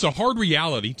It's a hard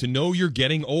reality to know you're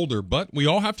getting older, but we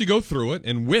all have to go through it,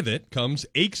 and with it comes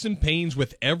aches and pains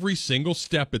with every single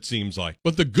step, it seems like.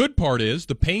 But the good part is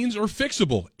the pains are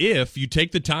fixable if you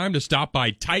take the time to stop by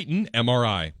Titan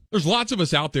MRI. There's lots of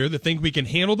us out there that think we can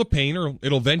handle the pain or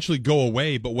it'll eventually go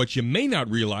away, but what you may not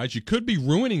realize, you could be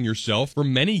ruining yourself for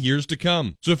many years to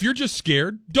come. So if you're just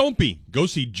scared, don't be. Go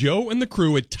see Joe and the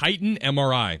crew at Titan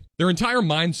MRI. Their entire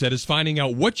mindset is finding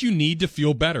out what you need to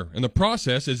feel better, and the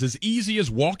process is as easy as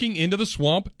walking into the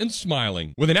swamp and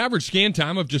smiling. With an average scan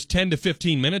time of just 10 to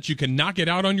 15 minutes, you can knock it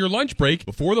out on your lunch break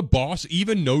before the boss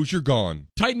even knows you're gone.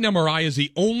 Titan MRI is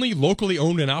the only locally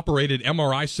owned and operated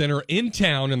MRI center in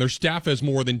town, and their staff has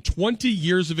more than 20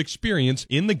 years of experience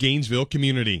in the Gainesville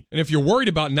community. And if you're worried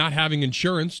about not having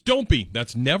insurance, don't be.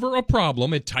 That's never a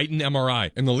problem at Titan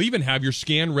MRI, and they'll even have your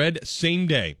scan read same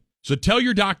day. So tell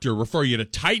your doctor, refer you to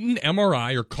Titan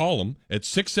MRI, or call them at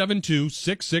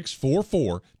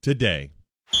 672-6644 today.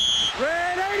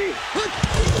 Red 80.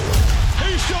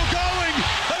 He's still going.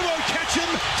 They won't catch him.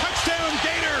 Touchdown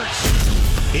Gators.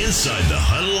 Inside the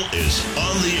Huddle is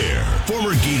on the air.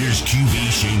 Former Gators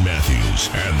QB Shane Matthews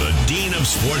and the Dean of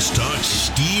Sports Talk,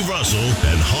 Steve Russell,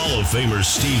 and Hall of Famer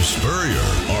Steve Spurrier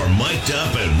are mic'd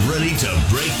up and ready to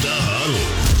break the huddle.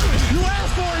 You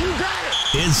asked for it. You got it.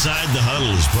 Inside the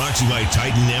Huddle is brought to you by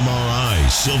Titan MRI,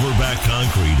 Silverback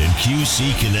Concrete, and QC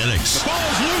Kinetics. The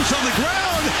ball's loose on the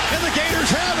ground, and the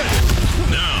Gators have it.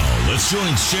 Now, let's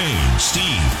join Shane,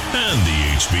 Steve, and the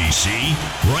HBC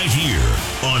right here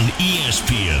on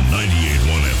ESPN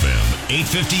 98.1 FM,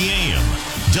 850 AM,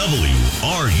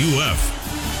 WRUF.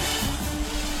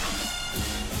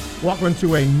 Welcome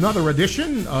to another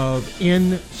edition of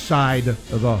Inside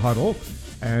the Huddle,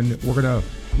 and we're going to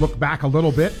look back a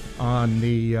little bit on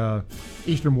the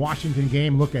Eastern Washington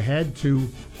game, look ahead to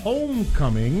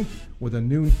homecoming with a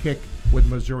noon kick with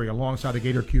Missouri, alongside the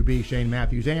Gator QB Shane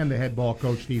Matthews and the head ball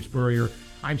coach Steve Spurrier.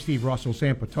 I'm Steve Russell.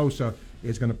 Sam Potosa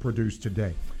is going to produce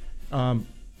today.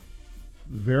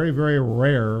 Very, very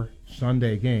rare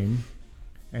Sunday game,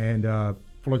 and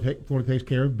Florida takes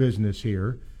care of business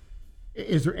here.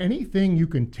 Is there anything you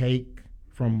can take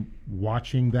from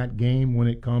watching that game when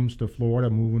it comes to Florida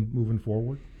moving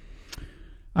forward?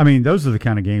 I mean, those are the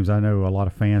kind of games I know a lot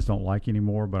of fans don't like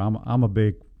anymore, but I'm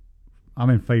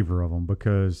in favor of them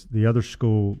because the other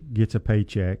school gets a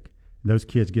paycheck. Those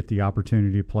kids get the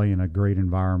opportunity to play in a great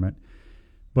environment.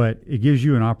 But it gives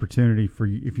you an opportunity for,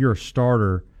 if you're a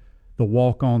starter, the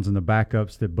walk-ons and the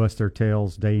backups that bust their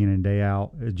tails day in and day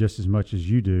out just as much as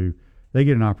you do, they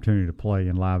get an opportunity to play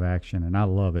in live action, and I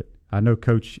love it. I know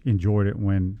Coach enjoyed it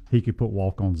when he could put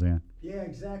walk-ons in. Yeah,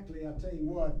 exactly. I'll tell you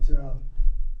what.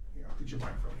 Get your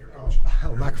microphone here, Coach.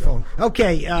 Oh, microphone.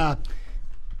 Okay.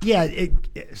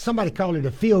 Somebody called it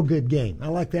a feel-good game. I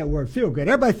like that word, feel-good.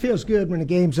 Everybody feels good when the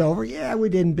game's over. Yeah, we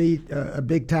didn't beat a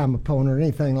big-time opponent or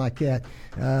anything like that.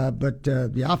 But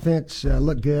the offense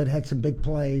looked good, had some big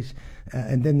plays.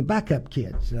 And then the backup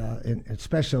kids, and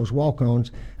especially those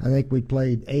walk-ons, I think we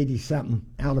played 80-something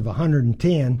out of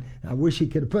 110. I wish he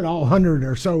could have put all 100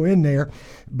 or so in there.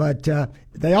 But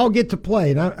they all get to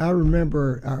play. And I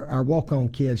remember our walk-on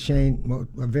kids, Shane will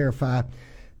verify,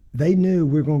 they knew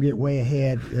we were going to get way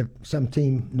ahead if some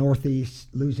team, Northeast,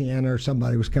 Louisiana, or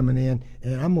somebody was coming in,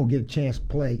 and I'm going to get a chance to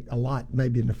play a lot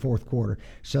maybe in the fourth quarter.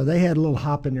 So they had a little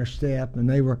hop in their step, and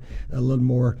they were a little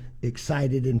more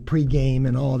excited in pregame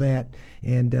and all that.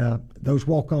 And those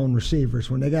walk-on receivers,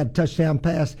 when they got a touchdown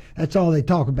pass, that's all they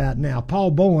talk about now.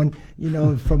 Paul Bowen,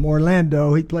 from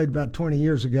Orlando, he played about 20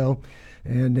 years ago.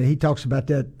 And he talks about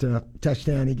that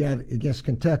touchdown he got against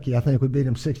Kentucky. I think we beat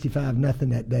him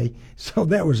 65-0 that day. So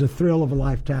that was a thrill of a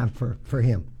lifetime for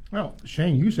him. Well,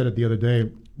 Shane, you said it the other day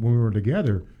when we were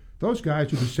together. Those guys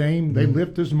do the same. They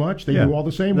lift as much. They do all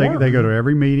the same work. They go to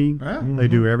every meeting. Yeah. They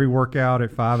do every workout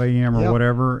at 5 a.m. or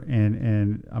whatever.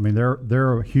 And I mean,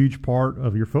 they're a huge part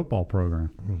of your football program.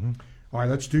 Mm-hmm. All right,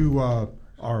 let's do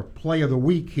our play of the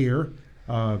week here.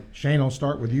 Shane, I'll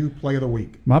start with you. Play of the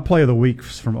week. My play of the week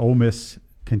is from Ole Miss,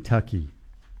 Kentucky.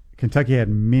 Kentucky had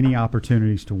many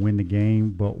opportunities to win the game,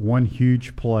 but one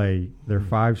huge play, their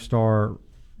five-star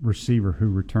receiver who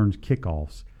returns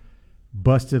kickoffs,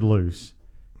 busted loose,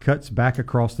 cuts back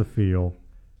across the field,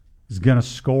 is going to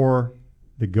score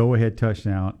the go-ahead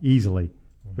touchdown easily,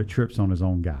 but trips on his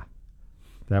own guy.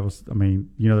 That was,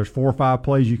 there's 4 or 5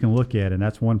 plays you can look at, and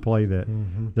that's one play that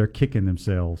they're kicking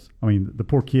themselves. I mean, the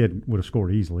poor kid would have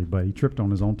scored easily, but he tripped on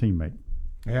his own teammate.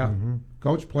 Yeah.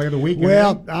 Coach, play of the week.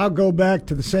 Well, I'll go back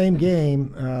to the same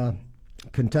game,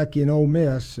 Kentucky and Ole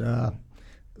Miss.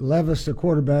 Levis, the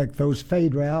quarterback, throws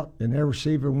fade route, and their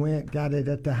receiver got it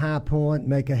at the high point,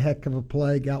 make a heck of a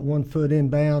play, got 1 foot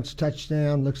inbounds,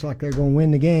 touchdown, looks like they're going to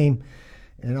win the game.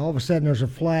 And all of a sudden there's a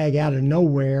flag out of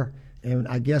nowhere, and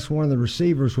I guess one of the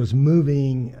receivers was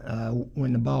moving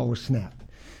when the ball was snapped.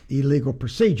 Illegal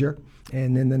procedure,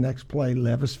 and then the next play,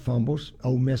 Levis fumbles,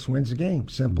 Ole Miss wins the game.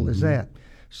 Simple as that.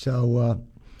 So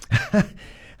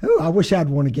I wish I'd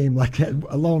won a game like that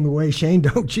along the way, Shane,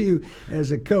 don't you,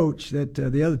 as a coach, that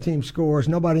the other team scores.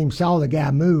 Nobody even saw the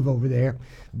guy move over there.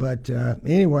 But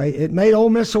anyway, it made Ole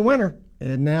Miss a winner.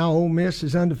 And now Ole Miss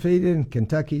is undefeated, and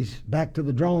Kentucky's back to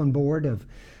the drawing board.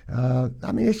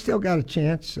 They still got a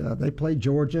chance. They played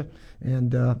Georgia,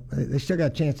 and they still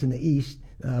got a chance in the East.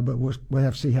 But we'll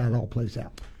have to see how it all plays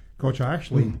out. Coach, I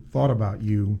actually thought about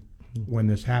you when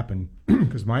this happened,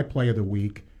 because my play of the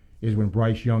week is when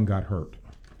Bryce Young got hurt.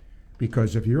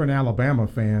 Because if you're an Alabama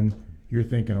fan, you're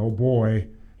thinking, oh boy,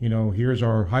 here's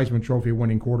our Heisman Trophy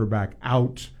winning quarterback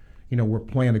out. We're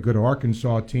playing a good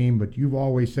Arkansas team, but you've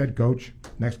always said, Coach,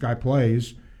 next guy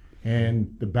plays.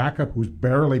 And the backup who's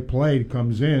barely played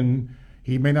comes in.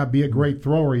 He may not be a great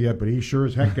thrower yet, but he sure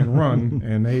as heck can run.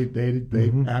 And they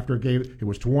after it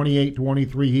was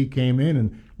 28-23, he came in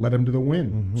and led him to the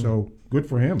win. So good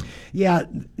for him. Yeah,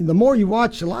 the more you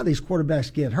watch, a lot of these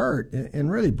quarterbacks get hurt.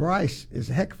 And really, Bryce is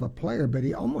a heck of a player, but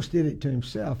he almost did it to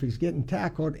himself. He's getting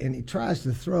tackled, and he tries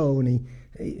to throw, and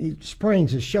he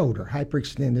sprains his shoulder,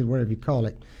 hyperextended, whatever you call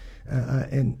it.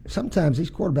 And sometimes these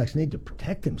quarterbacks need to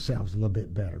protect themselves a little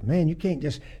bit better. Man, you can't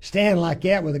just stand like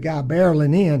that with a guy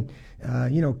barreling in.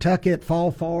 Tuck it, fall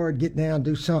forward, get down,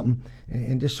 do something,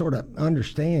 and just sort of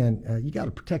understand you got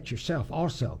to protect yourself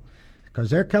also, because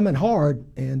they're coming hard,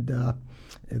 and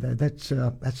that's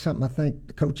something I think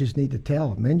the coaches need to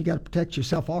tell them. Man, you got to protect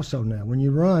yourself also now. When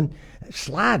you run,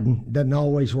 sliding doesn't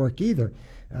always work either.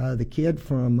 The kid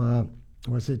from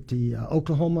was it the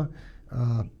Oklahoma?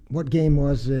 What game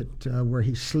was it where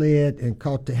he slid and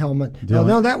caught the helmet?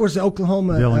 No, that was the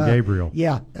Oklahoma. Dylan Gabriel.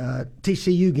 Yeah,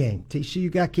 TCU game.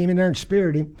 TCU guy came in there and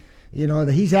speared him.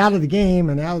 He's out of the game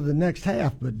and out of the next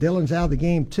half, but Dylan's out of the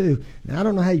game too. Now, I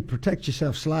don't know how you protect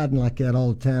yourself sliding like that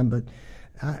all the time, but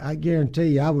I guarantee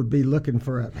you I would be looking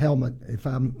for a helmet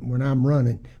when I'm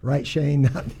running. Right, Shane?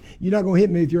 You're not going to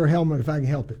hit me with your helmet if I can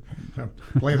help it.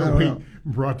 Play of the week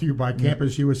brought to you by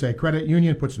Campus USA Credit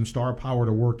Union. Put some star power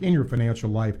to work in your financial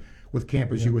life with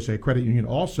Campus USA Credit Union.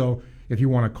 Also, if you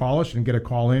want to call us and get a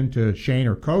call in to Shane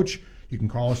or Coach, you can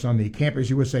call us on the Campus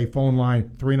USA phone line,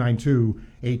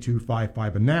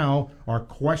 392-8255. And now, our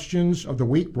questions of the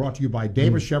week brought to you by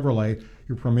Davis Chevrolet,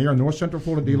 your premier North Central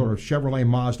Florida dealer of Chevrolet,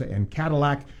 Mazda, and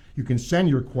Cadillac. You can send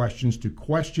your questions to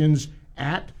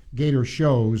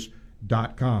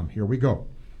questions@gatorshows.com. Here we go.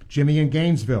 Jimmy in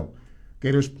Gainesville.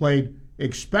 Gators played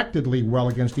expectedly well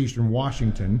against Eastern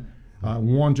Washington.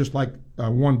 Won big just like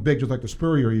the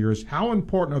Spurrier years. How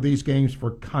important are these games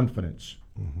for confidence?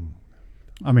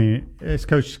 I mean, as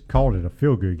Coach called it, a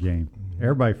feel-good game.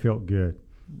 Everybody felt good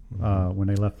when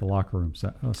they left the locker room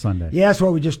Sunday. Yeah, that's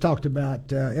what we just talked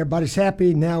about. Everybody's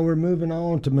happy. Now we're moving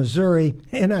on to Missouri.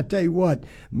 And I tell you what,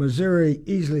 Missouri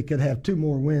easily could have 2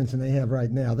 more wins than they have right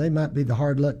now. They might be the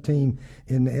hard luck team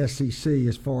in the SEC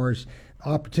as far as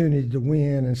opportunity to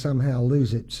win and somehow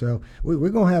lose it. So we're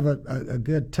going to have a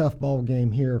good, tough ball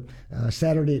game here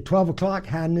Saturday at 12 o'clock,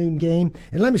 high noon game.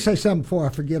 And let me say something before I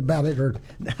forget about it, or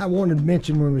I wanted to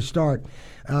mention when we start.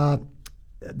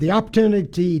 The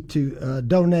opportunity to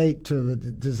donate to the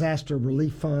Disaster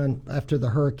Relief Fund after the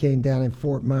hurricane down in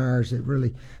Fort Myers, it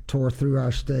really tore through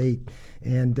our state.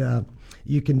 And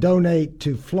you can donate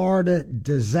to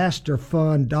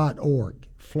FloridaDisasterFund.org.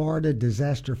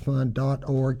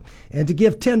 FloridaDisasterFund.org. And to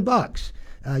give $10,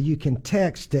 you can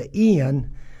text to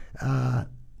Ian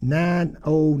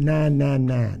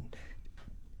 90999.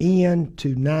 Ian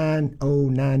to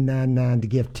 90999 to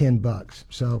give $10.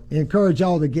 So encourage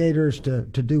all the Gators to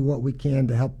do what we can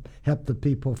to help the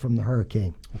people from the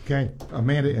hurricane. Okay,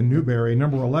 Amanda in Newberry,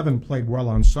 number 11 played well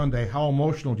on Sunday. How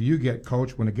emotional do you get,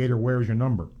 Coach, when a Gator wears your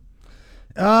number?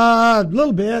 A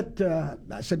little bit. I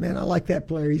said, man, I like that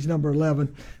player. He's number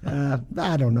 11. I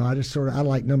don't know. I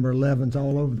like number 11s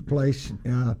all over the place.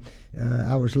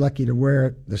 I was lucky to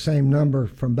wear the same number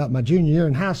from about my junior year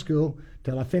in high school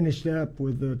till I finished up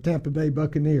with the Tampa Bay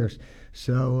Buccaneers.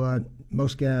 So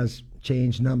most guys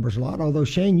change numbers a lot. Although,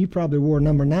 Shane, you probably wore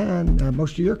number 9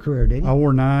 most of your career, didn't you? I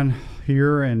wore 9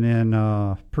 here, and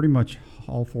then pretty much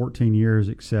all 14 years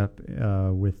except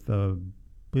with the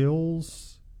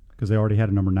Bills, because they already had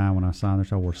a number 9 when I signed there,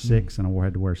 so I wore 6, and I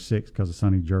had to wear 6 because of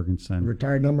Sonny Jurgensen.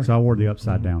 Retired number? So I wore the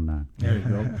upside-down 9. There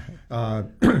you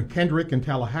go. Kendrick in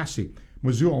Tallahassee.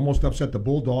 Mizzou almost upset the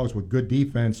Bulldogs with good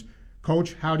defense.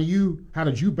 Coach, how did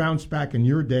you bounce back in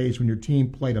your days when your team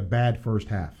played a bad first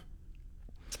half?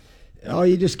 Oh,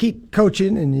 you just keep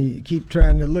coaching and you keep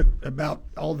trying to look about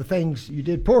all the things you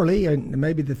did poorly and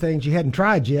maybe the things you hadn't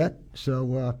tried yet.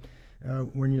 So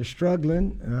when you're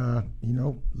struggling,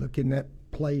 looking at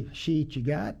play sheet you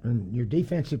got and your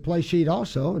defensive play sheet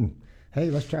also, and hey,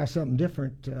 let's try something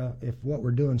different if what we're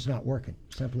doing is not working.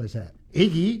 Simple as that.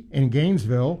 Iggy in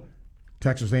Gainesville,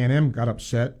 Texas A&M got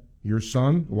upset. Your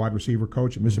son, the wide receiver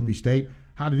coach at Mississippi State.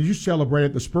 How did you celebrate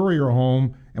at the Spurrier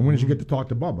home, and when did you get to talk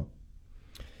to Bubba?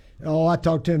 Oh, I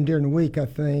talked to him during the week, I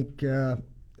think. A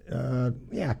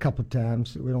couple of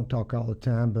times. We don't talk all the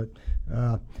time, but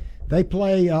they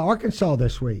play Arkansas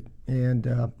this week. And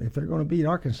if they're going to beat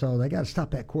Arkansas, they got to stop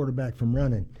that quarterback from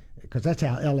running, because that's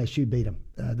how LSU beat them.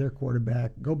 Their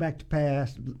quarterback, go back to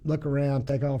pass, look around,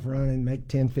 take off running, make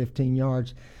 10, 15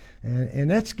 yards. And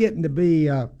that's getting to be,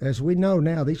 as we know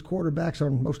now, these quarterbacks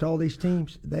on most all these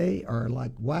teams, they are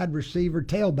like wide receiver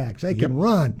tailbacks. They can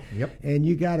run. Yep. And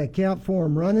you got to account for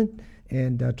them running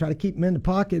and try to keep them in the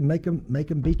pocket and make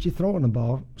them beat you throwing the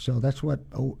ball. So that's what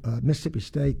Mississippi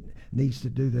State needs to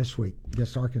do this week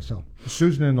against Arkansas.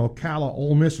 Susan in Ocala,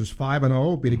 Ole Miss is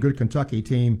 5-0, beat a good Kentucky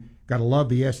team. Got to love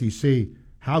the SEC.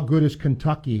 How good is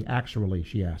Kentucky actually,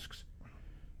 she asks.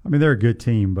 I mean, they're a good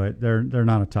team, but they're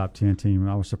not a top 10 team.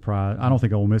 I was surprised. I don't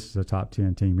think Ole Miss is a top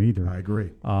 10 team either. I agree.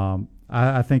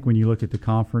 I think when you look at the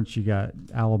conference, you got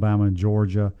Alabama and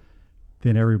Georgia,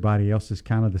 then everybody else is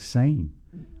kind of the same.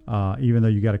 Even though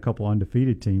you got a couple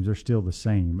undefeated teams, they're still the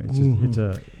same.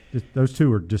 Those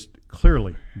two are just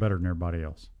clearly better than everybody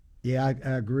else. Yeah, I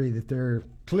agree that they're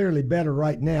clearly better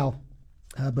right now.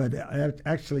 But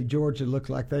actually, Georgia looks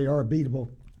like they are beatable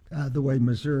the way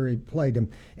Missouri played them.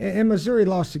 And Missouri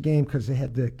lost the game because they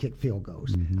had to kick field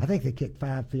goals. I think they kicked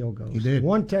 5 field goals. He did.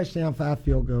 1 touchdown, 5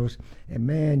 field goals. And,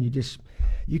 man,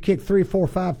 you kick 3, 4,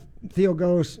 5 field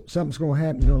goals, something's going to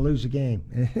happen. You're going to lose the game.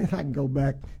 And I can go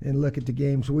back and look at the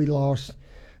games we lost.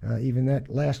 Even that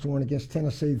last one against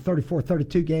Tennessee, the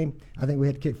 34-32 game, I think we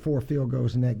had to kick 4 field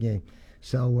goals in that game.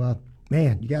 So,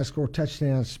 man, you got to score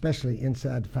touchdowns, especially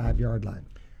inside the 5-yard line.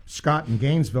 Scott in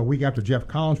Gainesville, week after Jeff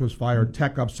Collins was fired,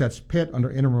 Tech upsets Pitt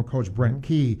under interim coach Brent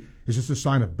Key. Is this a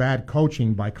sign of bad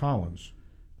coaching by Collins?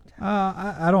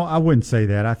 I wouldn't say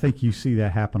that. I think you see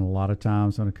that happen a lot of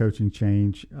times on a coaching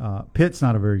change. Pitt's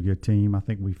not a very good team. I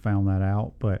think we found that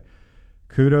out. But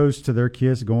kudos to their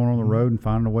kids going on the road and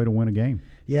finding a way to win a game.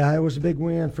 Yeah, it was a big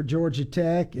win for Georgia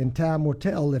Tech, and time will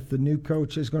tell if the new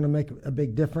coach is going to make a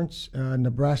big difference.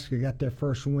 Nebraska got their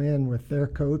first win with their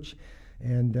coach.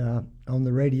 And on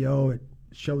the radio, it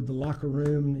showed the locker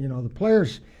room. You know, the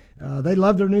players, they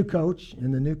love their new coach,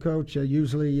 and the new coach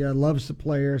usually loves the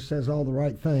players, says all the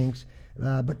right things.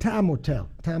 But time will tell.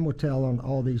 Time will tell on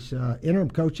all these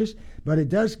interim coaches. But it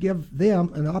does give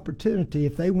them an opportunity.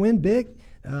 If they win big,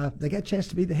 they got a chance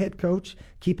to be the head coach,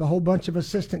 keep a whole bunch of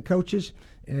assistant coaches,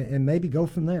 and maybe go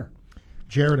from there.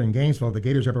 Jared in Gainesville, the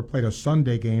Gators ever played a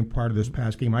Sunday game prior to this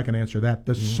past game? I can answer that.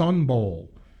 The Sun Bowl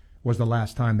was the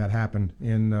last time that happened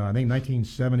in, I think,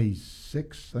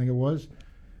 1976, I think it was.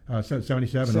 77,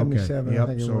 77, okay. Yep. I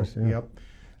think it was. Yeah.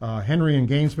 Yep. Henry in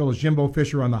Gainesville, is Jimbo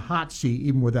Fisher on the hot seat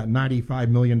even with that $95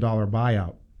 million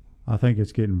buyout? I think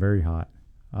it's getting very hot.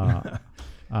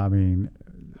 I mean,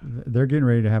 they're getting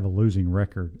ready to have a losing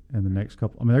record in the next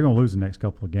couple. I mean, they're going to lose the next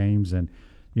couple of games. And,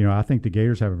 you know, I think the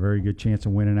Gators have a very good chance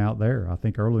of winning out there. I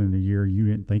think early in the year you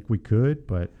didn't think we could,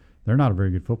 but they're not a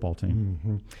very good football team.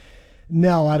 Mm-hmm.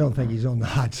 No, I don't think he's on the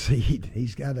hot seat.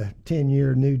 He's got a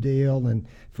 10-year new deal, and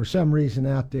for some reason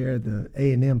out there, the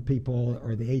A&M people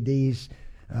or the ADs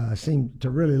seem to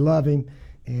really love him,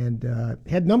 and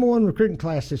had number 1 recruiting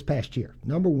class this past year,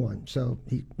 number 1. So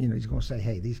he's going to say,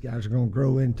 hey, these guys are going to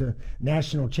grow into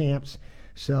national champs.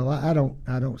 So I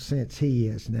don't sense he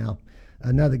is now.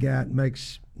 Another guy that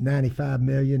makes $95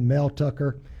 million, Mel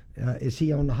Tucker, is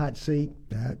he on the hot seat?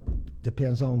 That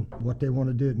depends on what they want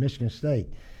to do at Michigan State.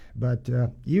 But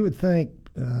you would think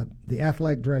the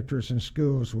athletic directors in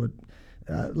schools would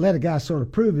let a guy sort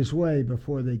of prove his way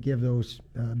before they give those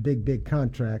big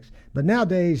contracts. But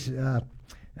nowadays,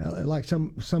 like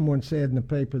someone said in the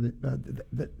paper,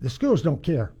 that the schools don't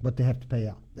care what they have to pay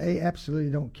out. They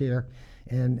absolutely don't care.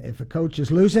 And if a coach is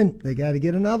losing, they got to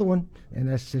get another one. And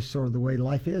that's just sort of the way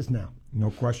life is now. No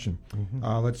question.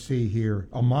 Let's see here.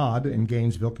 Ahmad in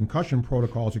Gainesville, concussion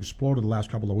protocols exploded the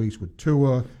last couple of weeks with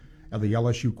Tua, the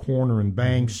LSU corner and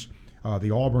Banks,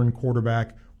 the Auburn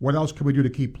quarterback. What else can we do to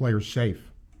keep players safe?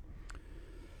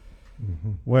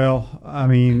 Well, I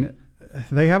mean,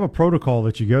 they have a protocol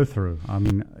that you go through. I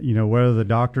mean, whether the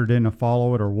doctor didn't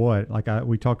follow it or what, like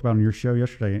we talked about on your show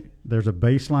yesterday, there's a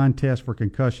baseline test for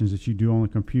concussions that you do on the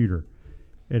computer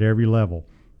at every level.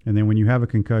 And then when you have a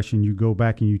concussion, you go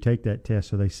back and you take that test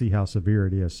so they see how severe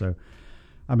it is. So,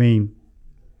 I mean,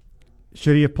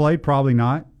 should he have played? Probably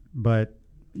not. But,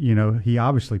 he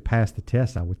obviously passed the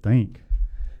test, I would think.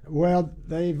 Well,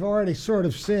 they've already sort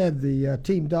of said, the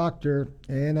team doctor,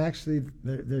 and actually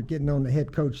they're getting on the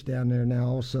head coach down there now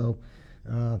also.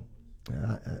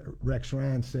 Rex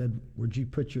Ryan said, would you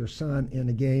put your son in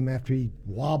a game after he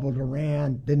wobbled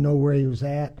around, didn't know where he was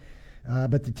at?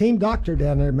 But the team doctor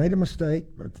down there made a mistake,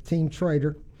 or the team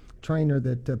trainer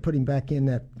that put him back in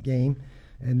that game.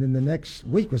 And then the next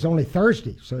week was only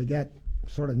Thursday, so he got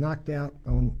sort of knocked out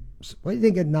on – well, he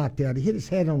didn't get knocked out. He hit his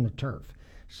head on the turf.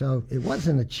 So it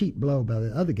wasn't a cheap blow by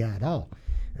the other guy at all.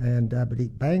 And but he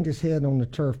banged his head on the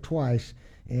turf twice,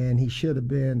 and he should have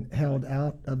been held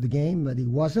out of the game, but he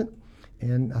wasn't.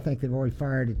 And I think they've already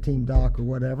fired a team doc or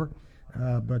whatever.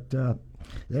 But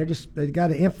they've got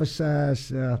to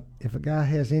emphasize if a guy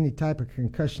has any type of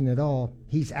concussion at all,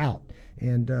 he's out.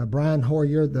 And Brian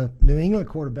Hoyer, the New England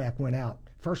quarterback, went out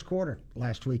first quarter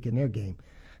last week in their game.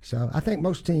 So I think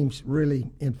most teams really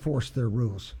enforce their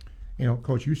rules.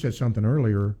 Coach, you said something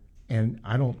earlier, and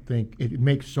I don't think it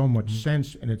makes so much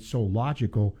sense, and it's so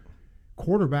logical.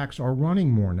 Quarterbacks are running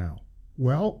more now.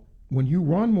 Well, when you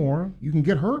run more, you can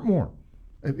get hurt more.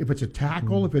 If it's a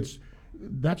tackle,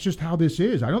 that's just how this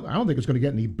is. I don't think it's going to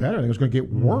get any better. I think it's going to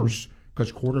get worse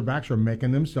because quarterbacks are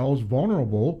making themselves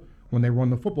vulnerable when they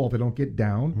run the football if they don't get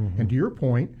down. And to your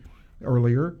point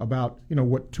earlier about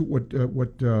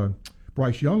what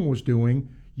Bryce Young was doing,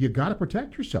 you got to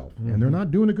protect yourself, and they're not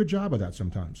doing a good job of that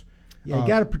sometimes. Yeah, you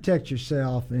got to protect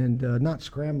yourself and not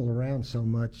scramble around so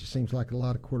much. It seems like a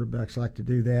lot of quarterbacks like to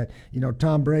do that.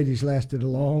 Tom Brady's lasted a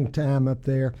long time up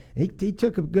there. He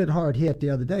took a good hard hit the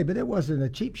other day, but it wasn't a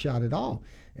cheap shot at all.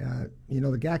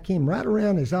 The guy came right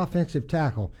around his offensive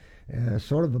tackle,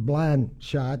 sort of a blind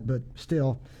shot, but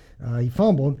still he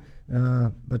fumbled.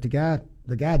 But the guy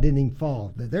didn't even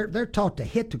fall. They're taught to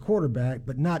hit the quarterback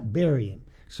but not bury him.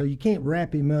 So you can't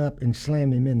wrap him up and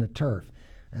slam him in the turf.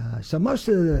 So most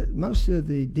of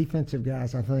the defensive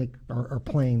guys, I think, are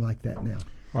playing like that now.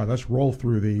 All right, let's roll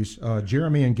through these.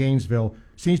 Jeremy in Gainesville,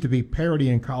 seems to be parity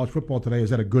in college football today. Is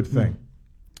that a good thing?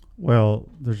 Well,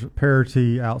 there's a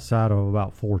parity outside of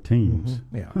about 4 teams.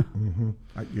 Yeah.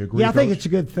 You agree? Yeah, I think it's a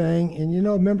good thing. And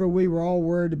remember we were all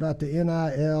worried about the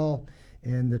NIL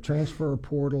and the transfer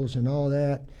portals and all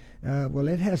that. Well,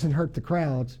 it hasn't hurt the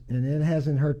crowds, and it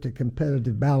hasn't hurt the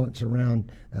competitive balance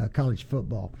around college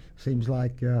football. Seems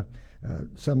like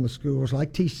some of the schools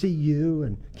like TCU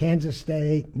and Kansas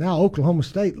State, now Oklahoma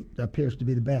State appears to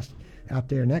be the best out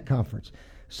there in that conference.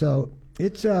 So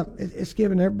it's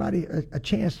given everybody a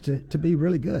chance to be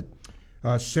really good.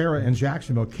 Sarah in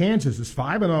Jacksonville, Kansas is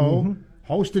 5-0,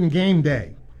 hosting game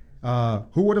day.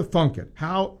 Who would have thunk it?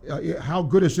 How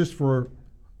good is this for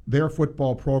their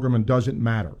football program, and does it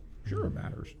matter? Sure it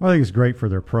matters. Well, I think it's great for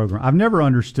their program. I've never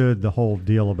understood the whole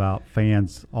deal about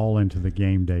fans all into the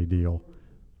game day deal.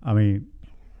 I mean,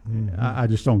 I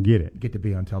just don't get it. Get to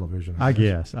be on television. I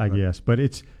guess. But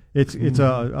it's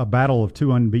a battle of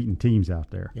 2 unbeaten teams out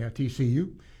there. Yeah,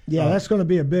 TCU. Yeah, that's going to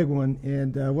be a big one.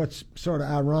 And what's sort of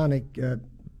ironic,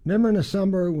 remember in the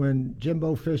summer when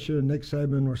Jimbo Fisher and Nick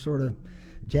Saban were sort of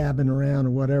jabbing around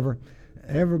or whatever,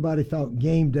 everybody thought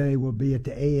game day would be at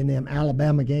the A&M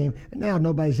Alabama game, and now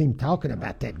nobody's even talking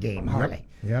about that game hardly.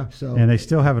 Yeah. So and they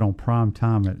still have it on prime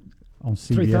time on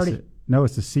CBS. 3:30. No,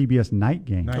 it's the CBS night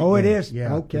game. It is.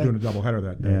 Yeah. Okay. We're doing a doubleheader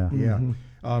that day.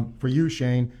 Yeah. For you,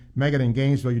 Shane, Megan in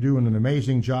Gainesville, you're doing an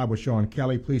amazing job with Sean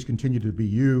Kelly. Please continue to be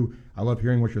you. I love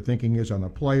hearing what your thinking is on the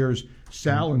players.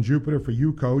 Sal in Jupiter, for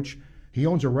you, Coach. He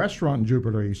owns a restaurant in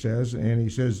Jupiter, he says, and he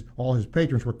says all his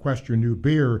patrons request your new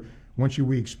beer. When should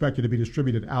we expect it to be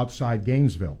distributed outside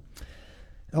Gainesville?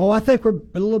 Oh, I think we're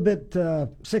a little bit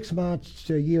 6 months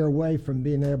to a year away from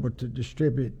being able to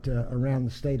distribute around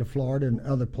the state of Florida and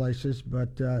other places. But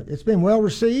it's been well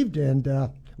received, and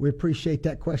we appreciate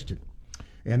that question.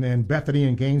 And then Bethany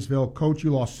in Gainesville. Coach,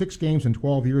 you lost 6 games in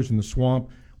 12 years in the Swamp,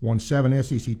 won 7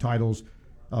 SEC titles.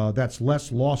 That's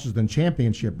less losses than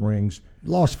championship rings.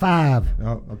 Lost 5.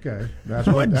 Oh, okay. That's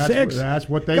what they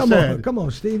said. said. Come on,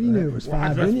 Steve. You knew it was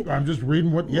 5, didn't you? I'm just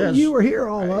reading what. Yes, you were here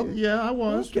all of them. Yeah, I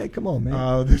was. Okay, come on,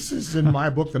 man. This is in my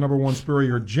book, the #1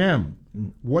 Spurrier Gem.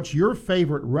 What's your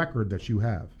favorite record that you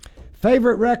have?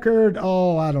 Favorite record?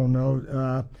 Oh, I don't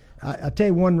know. I tell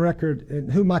you one record,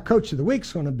 and who my coach of the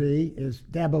week's going to be is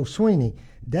Dabo Sweeney.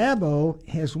 Dabo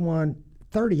has won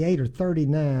 38 or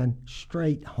 39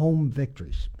 straight home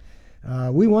victories.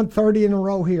 We won 30 in a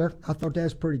row here. I thought that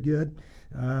was pretty good,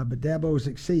 but Dabo's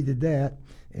exceeded that.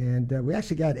 And we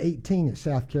actually got 18 at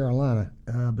South Carolina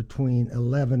between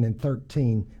 11 and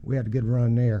 13. We had a good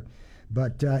run there.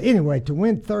 But anyway, to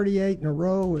win 38 in a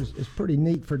row is pretty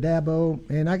neat for Dabo.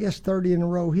 And I guess 30 in a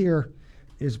row here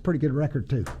is a pretty good record,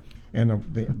 too. And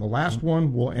the last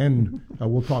one will end,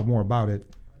 we'll talk more about it.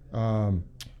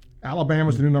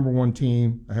 Alabama's the new number 1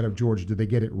 team ahead of Georgia. Did they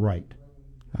get it right?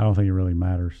 I don't think it really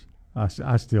matters.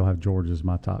 I still have Georgia as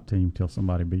my top team till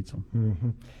somebody beats them. Mm-hmm.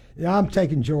 Yeah, I'm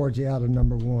taking Georgia out of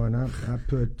number 1. I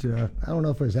put, I don't know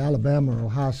if it was Alabama or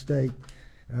Ohio State.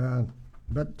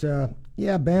 But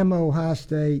Bama, Ohio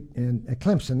State, and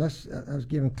Clemson. I was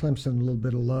giving Clemson a little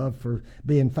bit of love for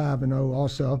being 5-0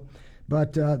 also.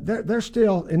 But they're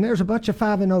still, and there's a bunch of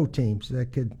 5-0 teams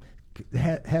that could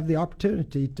have the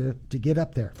opportunity to get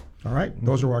up there. All right,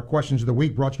 those are our questions of the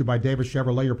week, brought to you by Davis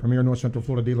Chevrolet, your premier North Central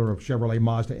Florida dealer of Chevrolet,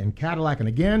 Mazda, and Cadillac. And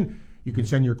again, you can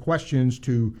send your questions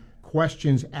to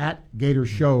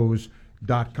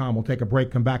questions@gatorshows.com. We'll take a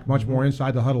break, come back, much more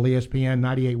Inside the Huddle, ESPN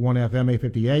 98.1 FM,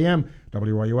 850 AM,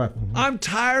 WRUF. I'm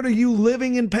tired of you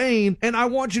living in pain, and I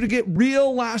want you to get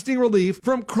real lasting relief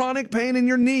from chronic pain in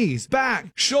your knees,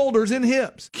 back, shoulders, and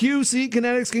hips. QC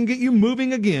Kinetics can get you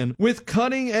moving again with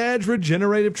cutting-edge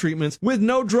regenerative treatments with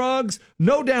no drugs,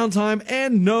 no downtime,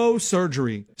 and no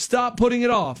surgery. Stop putting it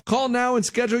off. Call now and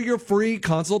schedule your free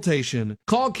consultation.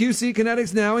 Call QC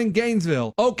Kinetics now in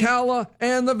Gainesville, Ocala,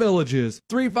 and the Villages.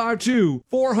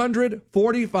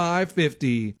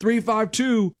 352-400-4550.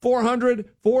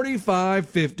 352-400-4550.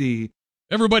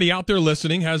 Everybody out there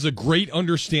listening has a great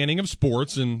understanding of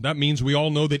sports, and that means we all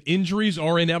know that injuries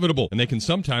are inevitable, and they can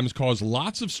sometimes cause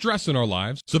lots of stress in our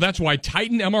lives. So that's why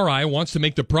Titan MRI wants to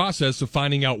make the process of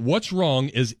finding out what's wrong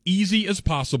as easy as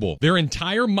possible. Their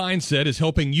entire mindset is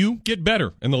helping you get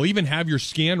better, and they'll even have your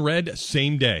scan read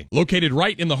same day. Located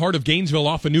right in the heart of Gainesville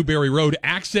off of Newberry Road,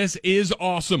 access is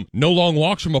awesome. No long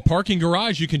walks from a parking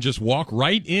garage. You can just walk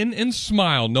right in and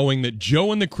smile knowing that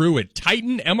Joe and the crew at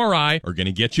Titan MRI are going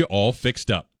to get you all fixed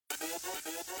up.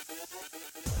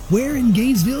 Where in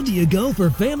Gainesville do you go for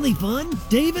family fun?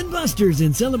 Dave & Buster's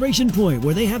in Celebration Point,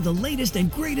 where they have the latest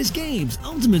and greatest games,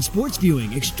 ultimate sports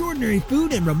viewing, extraordinary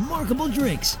food, and remarkable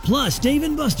drinks. Plus,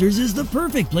 Dave & Buster's is the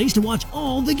perfect place to watch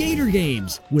all the Gator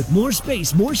games. With more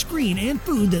space, more screen, and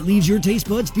food that leaves your taste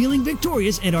buds feeling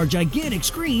victorious at our gigantic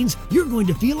screens, you're going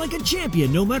to feel like a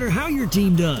champion no matter how your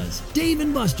team does.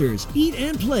 Dave & Buster's, eat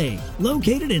and play,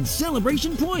 located in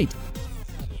Celebration Point.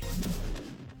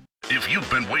 If you've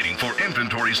been waiting for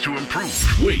inventories to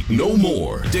improve, wait no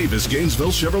more. Davis Gainesville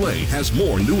Chevrolet has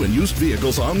more new and used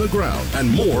vehicles on the ground and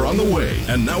more on the way.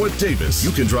 And now at Davis,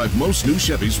 you can drive most new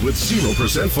Chevys with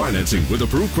 0% financing with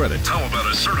approved credit. How about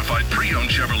a certified pre-owned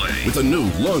Chevrolet with a new,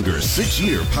 longer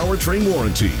 6-year powertrain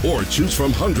warranty? Or choose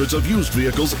from hundreds of used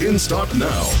vehicles in stock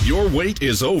now. Your wait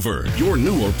is over. Your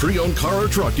new or pre-owned car or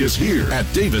truck is here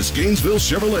at Davis Gainesville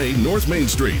Chevrolet, North Main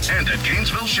Street, and at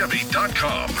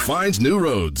GainesvilleChevy.com. Find new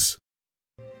roads.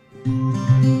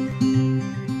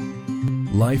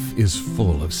 Life is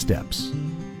full of steps.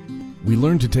 We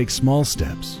learn to take small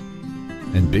steps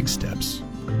and big steps.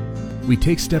 We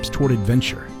take steps toward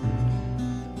adventure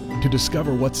to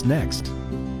discover what's next.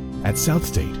 At South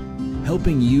State,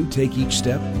 helping you take each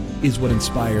step is what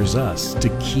inspires us to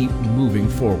keep moving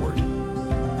forward,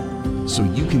 so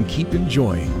you can keep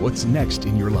enjoying what's next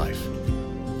in your life.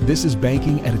 This is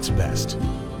banking at its best.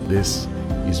 This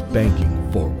is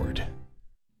banking forward.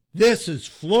 This is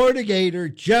Florida Gator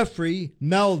Jeffrey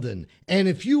Meldon, and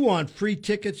if you want free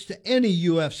tickets to any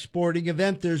UF sporting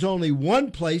event, there's only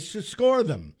one place to score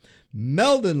them.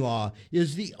 Meldon Law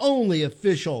is the only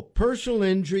official personal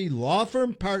injury law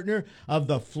firm partner of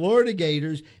the Florida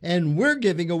Gators, and we're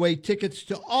giving away tickets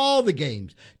to all the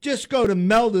games. Just go to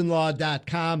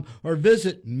meldonlaw.com or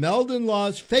visit Meldon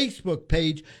Law's Facebook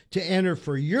page to enter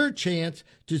for your chance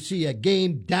to see a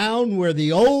game down where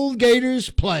the old Gators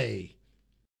play.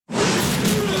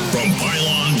 From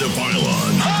pylon to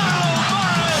pylon,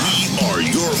 we are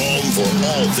your home for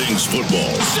all things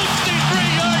football.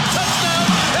 63-yard touchdown,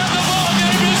 and the ball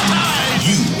game is tied.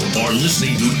 You are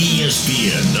listening to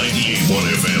ESPN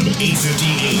 98.1 FM,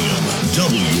 850 AM,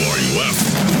 WRUF,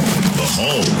 the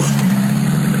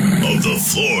home of the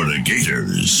Florida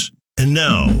Gators. And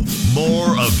now,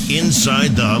 more of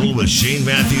Inside the Huddle with Shane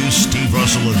Matthews, Steve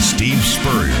Russell, and Steve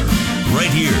Spurrier,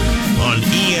 right here on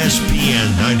ESPN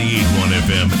 98.1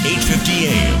 FM, 850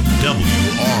 AM,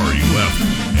 WRUF,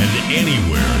 and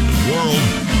anywhere in the world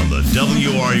on the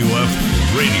WRUF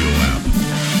radio app.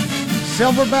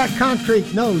 Silverback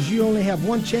Concrete knows you only have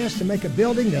one chance to make a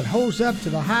building that holds up to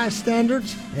the highest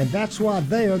standards, and that's why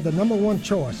they're the number one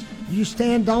choice. You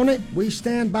stand on it, we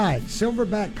stand by it.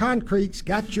 Silverback Concrete's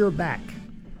got your back.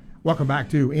 Welcome back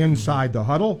to Inside the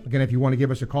Huddle. Again, if you want to give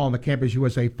us a call on the Campus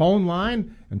USA phone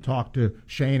line and talk to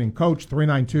Shane and Coach,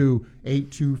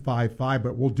 392-8255.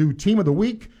 But we'll do Team of the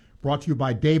Week, brought to you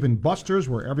by Dave & Buster's,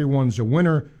 where everyone's a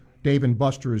winner. Dave &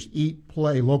 Buster's Eat,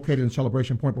 Play, located in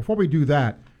Celebration Point. Before we do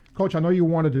that, Coach, I know you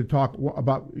wanted to talk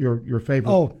about your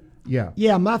favorite. Oh, yeah.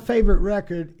 Yeah, my favorite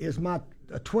record is my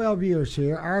 12 years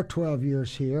here, our 12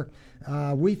 years here.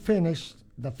 We finished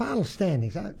the final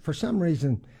standings. For some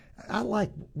reason, I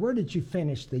like, where did you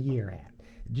finish the year at?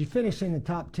 Did you finish in the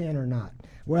top 10 or not?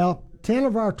 Well, 10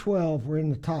 of our 12 were in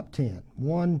the top 10,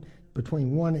 one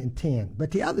between 1 and 10.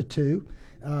 But the other two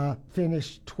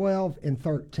finished 12 and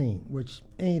 13, which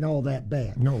ain't all that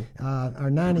bad. No. Our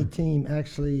 90 team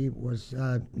actually was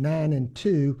 9 and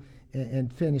 2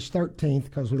 and finished 13th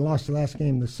because we lost the last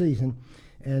game of the season.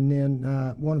 And then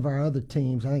one of our other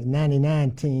teams, I think 99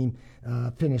 team,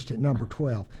 finished at number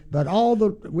 12. But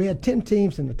we had 10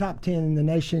 teams in the top 10 in the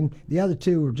nation. The other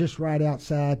two were just right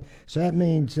outside. So that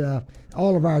means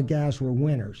all of our guys were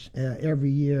winners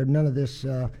every year. None of this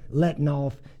letting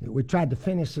off. We tried to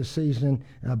finish the season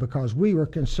because we were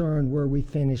concerned where we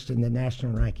finished in the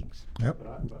national rankings. Yep.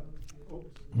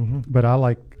 But I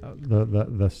like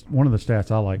the one of the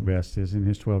stats I like best is in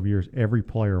his 12 years, every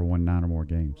player won 9 or more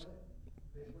games.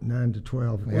 9 to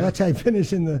 12. Well, that's how you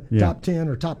finish in the top 10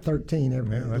 or top 13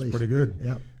 every year. That's pretty good.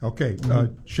 Yeah. Okay,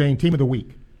 Shane, Team of the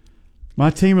Week. My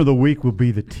team of the week will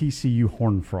be the TCU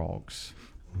Horned Frogs.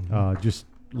 Just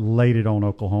laid it on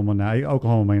Oklahoma. Now,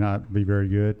 Oklahoma may not be very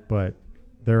good, but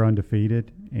they're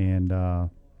undefeated, and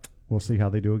we'll see how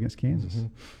they do against Kansas.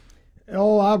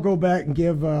 Oh, I'll go back and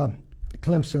give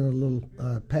Clemson a little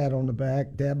pat on the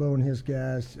back. Dabo and his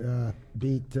guys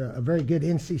beat a very good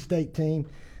NC State team.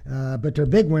 But their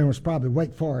big win was probably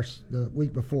Wake Forest the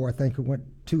week before. I think it went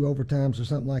 2 overtimes or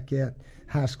something like that,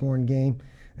 high-scoring game.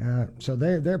 So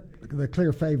they're the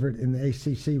clear favorite in the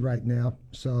ACC right now.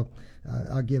 So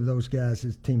I'll give those guys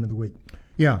as Team of the Week.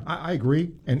 Yeah, I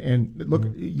agree. And look,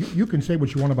 you can say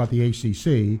what you want about the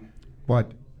ACC,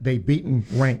 but they've beaten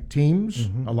ranked teams.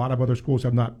 A lot of other schools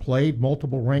have not played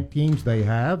multiple ranked teams. They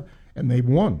have, and they've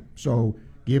won. So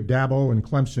give Dabo and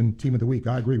Clemson Team of the Week.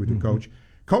 I agree with you, Coach.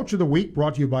 Coach of the Week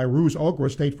brought to you by Ruse Ogra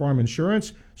State Farm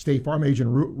Insurance. State Farm agent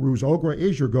Ruse Ogra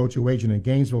is your go-to agent in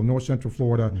Gainesville, North Central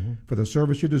Florida, for the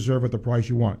service you deserve at the price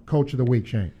you want. Coach of the Week,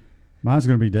 Shane. Mine's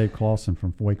going to be Dave Clawson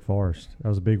from Wake Forest. That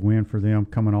was a big win for them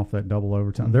coming off that double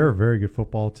overtime. They're a very good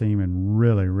football team and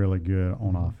really, really good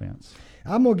on offense.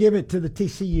 I'm going to give it to the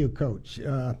TCU coach,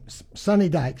 Sonny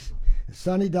Dykes.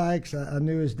 Sonny Dykes, I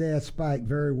knew his dad, Spike,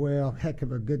 very well. Heck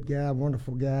of a good guy,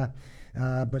 wonderful guy.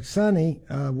 But Sonny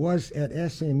was at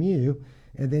SMU,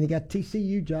 and then he got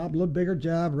TCU job, a little bigger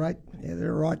job, right?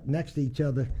 They're right next to each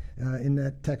other in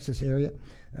that Texas area.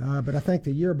 But I think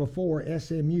the year before,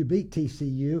 SMU beat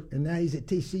TCU, and now he's at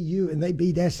TCU, and they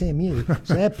beat SMU.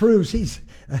 So that proves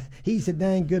he's a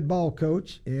dang good ball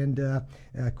coach. And,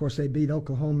 of course, they beat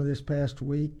Oklahoma this past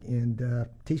week, and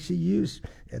TCU's,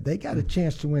 they got a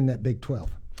chance to win that Big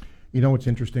 12. You know what's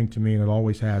interesting to me, and it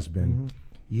always has been,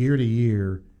 year to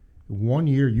year, one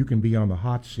year you can be on the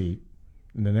hot seat,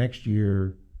 and the next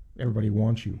year everybody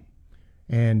wants you.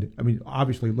 And, I mean,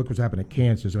 obviously, look what's happened at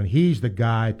Kansas. I mean, he's the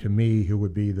guy, to me, who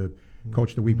would be the coach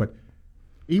of the week. But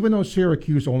even though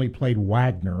Syracuse only played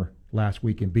Wagner last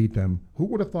week and beat them, who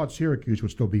would have thought Syracuse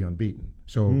would still be unbeaten?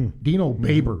 So, Dino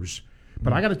Babers.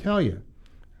 But I got to tell you,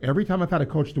 every time I've had a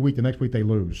coach of the week, the next week they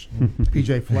lose.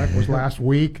 P.J. Fleck was last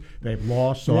week. They've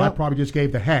lost, so I probably just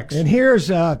gave the hex. And here's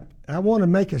I want to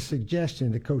make a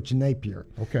suggestion to Coach Napier.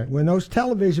 Okay. When those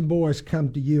television boys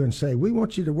come to you and say, we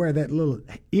want you to wear that little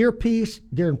earpiece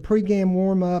during pregame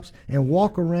warm-ups and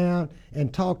walk around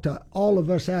and talk to all of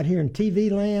us out here in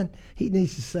TV land, he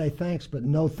needs to say thanks, but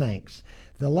no thanks.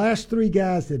 The last 3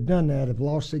 guys that have done that have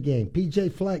lost the game. P.J.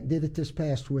 Fleck did it this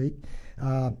past week.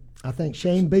 I think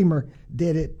Shane Beamer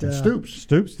did it.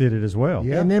 Stoops did it as well.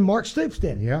 Yeah. And then Mark Stoops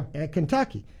did it at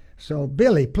Kentucky. So,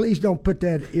 Billy, please don't put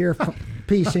that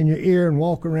earpiece in your ear and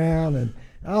walk around. And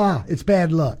it's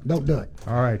bad luck. Don't do it.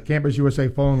 All right, Campus USA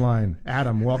phone line.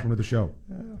 Adam, welcome to the show.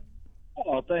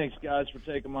 Oh, thanks, guys, for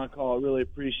taking my call. I really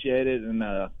appreciate it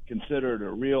and consider it a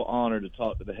real honor to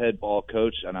talk to the head ball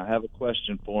coach. And I have a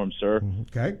question for him, sir.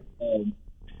 Okay.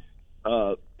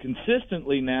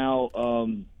 Consistently now,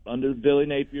 under Billy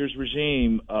Napier's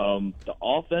regime, the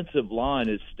offensive line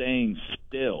is staying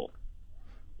still.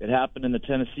 It happened in the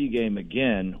Tennessee game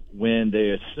again when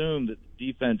they assume that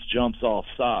the defense jumps off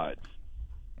sides.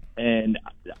 And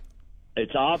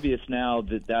it's obvious now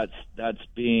that that's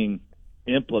being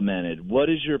implemented. What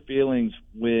is your feelings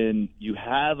when you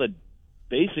have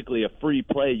basically a free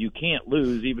play? You can't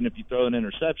lose even if you throw an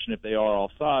interception if they are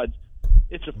offsides.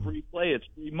 It's a free play. It's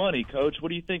free money, Coach. What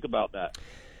do you think about that?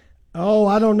 Oh,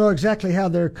 I don't know exactly how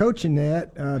they're coaching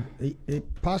that.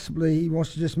 Possibly he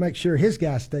wants to just make sure his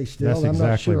guys stay still. That's I'm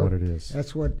not exactly sure. what it is.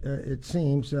 That's what it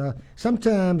seems.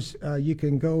 Sometimes you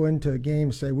can go into a game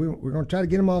and say, we're going to try to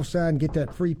get them offside and get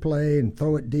that free play and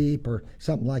throw it deep or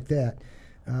something like that.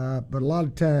 But a lot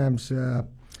of times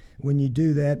when you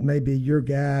do that, maybe your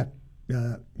guy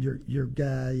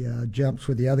jumps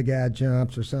where the other guy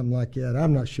jumps or something like that.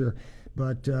 I'm not sure.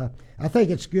 But I think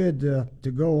it's good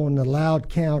to go on the loud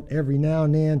count every now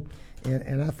and then.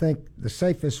 And I think the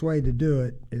safest way to do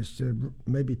it is to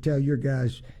maybe tell your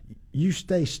guys, you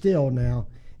stay still now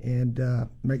and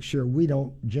make sure we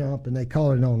don't jump and they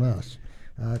call it on us.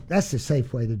 That's the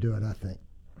safe way to do it, I think.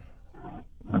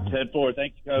 10-4.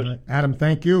 Thank you, Coach. Adam,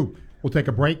 thank you. We'll take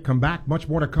a break, come back. Much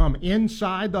more to come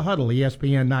inside the huddle.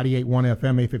 ESPN 98.1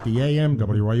 FM, 850 AM,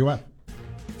 WRUF.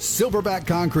 Silverback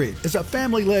Concrete is a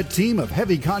family-led team of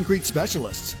heavy concrete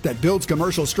specialists that builds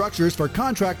commercial structures for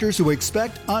contractors who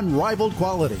expect unrivaled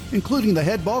quality, including the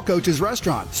head ball coach's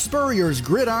restaurant, Spurrier's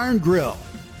Gridiron Grill.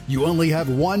 You only have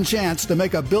one chance to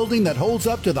make a building that holds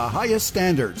up to the highest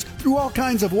standards through all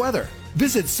kinds of weather.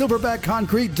 Visit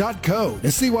silverbackconcrete.co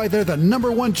to see why they're the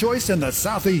 #1 choice in the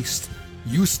Southeast.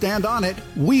 You stand on it,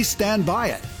 we stand by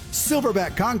it.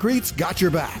 Silverback Concrete's got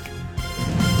your back.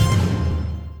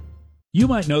 You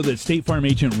might know that State Farm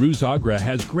agent Ruz Agra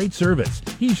has great service.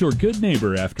 He's your good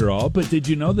neighbor after all, but did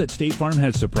you know that State Farm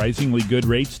has surprisingly good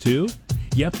rates too?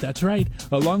 Yep, that's right.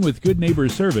 Along with good neighbor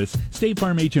service, State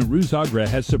Farm agent Ruz Agra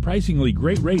has surprisingly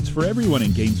great rates for everyone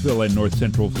in Gainesville and North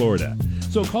Central Florida.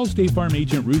 So call State Farm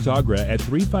agent Ruz Agra at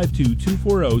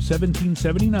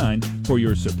 352-240-1779 for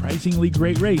your surprisingly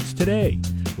great rates today.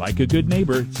 Like a good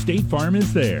neighbor, State Farm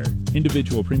is there.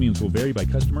 Individual premiums will vary by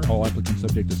customer. All applicants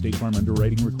subject to State Farm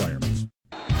underwriting requirements.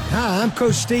 Hi, I'm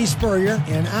Coach Steve Spurrier,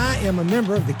 and I am a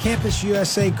member of the Campus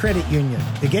USA Credit Union.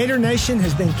 The Gator Nation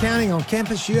has been counting on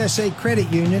Campus USA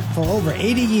Credit Union for over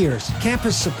 80 years.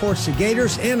 Campus supports the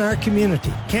Gators and our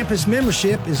community. Campus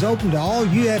membership is open to all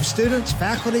UF students,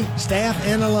 faculty, staff,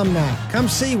 and alumni. Come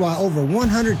see why over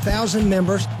 100,000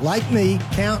 members like me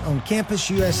count on Campus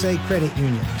USA Credit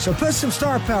Union. So put some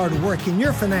star power to work in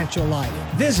your financial life.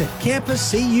 Visit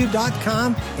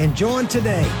campuscu.com and join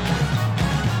today.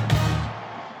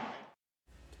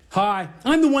 Hi,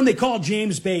 I'm the one they call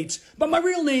James Bates, but my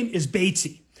real name is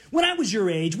Batesy. When I was your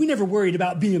age, we never worried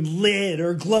about being lit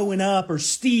or glowing up or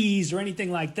steez or anything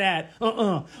like that.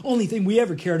 Only thing we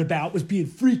ever cared about was being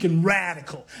freaking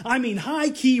radical. I mean,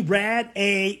 high-key rad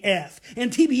AF.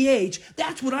 And TBH,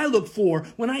 that's what I look for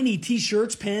when I need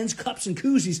t-shirts, pens, cups, and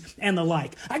koozies, and the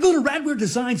like. I go to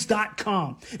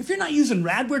radwaredesigns.com. If you're not using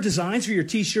Radware Designs for your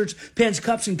t-shirts, pens,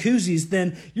 cups, and koozies,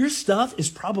 then your stuff is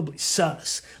probably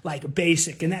sus, like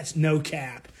basic, and that's no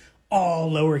cap.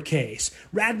 All lowercase.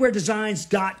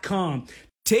 Radwaredesigns.com.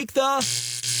 Take the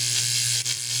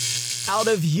out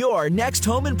of your next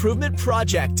home improvement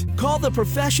project. Call the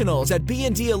professionals at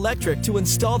B&D Electric to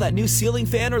install that new ceiling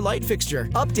fan or light fixture,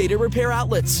 update or repair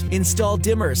outlets, install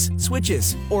dimmers,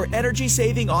 switches, or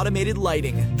energy-saving automated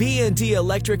lighting. B&D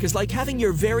Electric is like having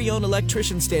your very own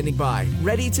electrician standing by,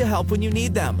 ready to help when you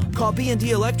need them. Call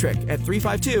B&D Electric at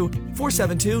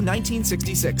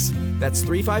 352-472-1966. That's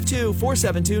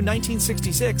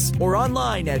 352-472-1966 or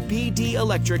online at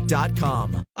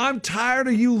bdelectric.com. I'm tired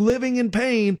of you living in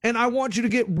pain, and I want you to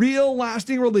get real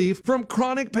lasting relief from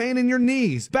chronic pain in your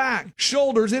knees, back,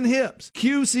 shoulders, and hips.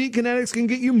 QC Kinetics can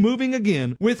get you moving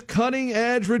again with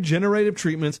cutting-edge regenerative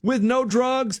treatments with no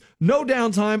drugs, no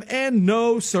downtime, and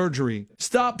no surgery.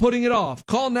 Stop putting it off.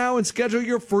 Call now and schedule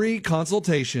your free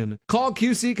consultation. Call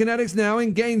QC Kinetics now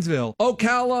in Gainesville,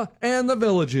 Ocala, and the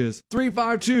Villages.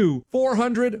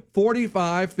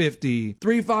 352-400-4550.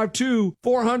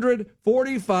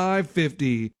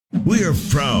 352-400-4550. We are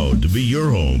proud to be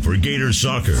your home for Gator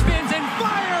soccer. Spins and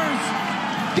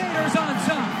fires! Gators on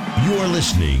top! You are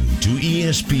listening to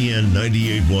ESPN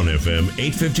 98.1 FM,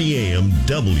 850 AM,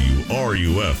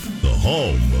 WRUF, the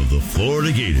home of the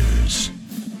Florida Gators.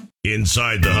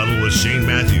 Inside the Huddle with Shane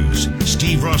Matthews,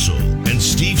 Steve Russell, and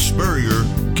Steve Spurrier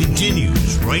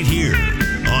continues right here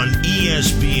on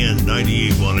ESPN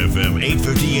 98.1 FM,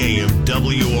 850 AM,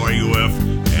 WRUF,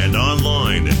 and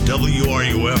online at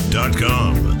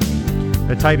WRUF.com.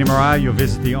 At Titan MRI, you'll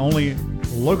visit the only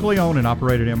locally owned and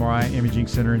operated MRI Imaging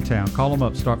Center in town. Call them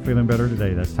up. Start feeling better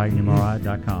today. That's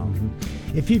TitanMRI.com.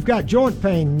 If you've got joint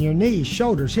pain in your knees,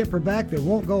 shoulders, hip, or back that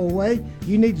won't go away,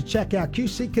 you need to check out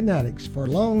QC Kinetics for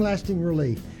long-lasting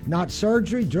relief, not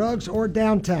surgery, drugs, or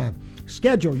downtime.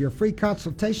 Schedule your free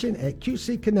consultation at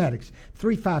QC Kinetics,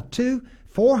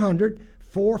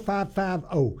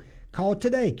 352-400-4550. Call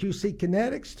today, QC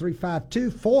Kinetics,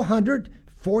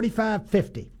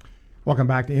 352-400-4550. Welcome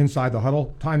back to Inside the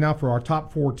Huddle. Time now for our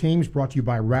top 4 teams, brought to you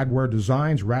by Radware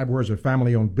Designs. Radware is a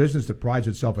family-owned business that prides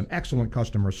itself on excellent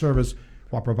customer service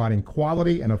while providing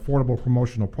quality and affordable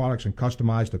promotional products and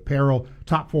customized apparel.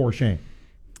 Top 4, Shane.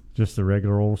 Just the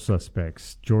regular old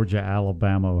suspects: Georgia,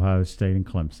 Alabama, Ohio State, and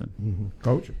Clemson.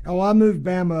 Coach? Oh, I moved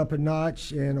Bama up a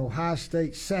notch, and Ohio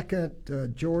State second,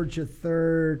 Georgia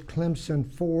third, Clemson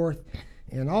fourth.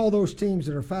 And all those teams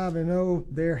that are 5-0,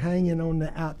 they're hanging on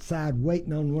the outside,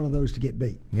 waiting on one of those to get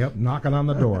beat. Yep, knocking on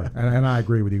the door. and I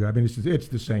agree with you. I mean, it's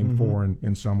the same 4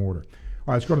 in some order. All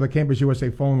right, let's go to the Campus USA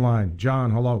phone line.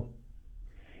 John, hello.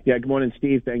 Yeah, good morning,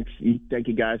 Steve. Thank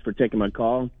you guys for taking my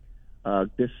call.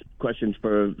 This question's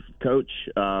for Coach.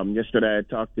 Yesterday I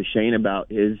talked to Shane about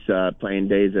his playing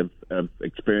days of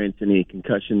experience, any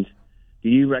concussions. Do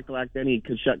you recollect any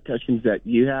concussions that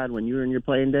you had when you were in your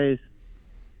playing days?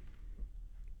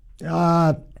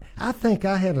 I think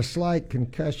I had a slight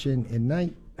concussion in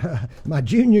my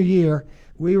junior year.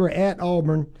 We were at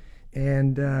Auburn,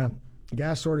 and a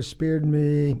guy sort of speared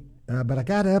me, but I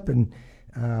got up and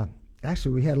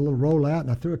actually we had a little rollout,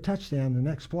 and I threw a touchdown the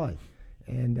next play.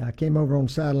 And I came over on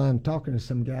the sideline talking to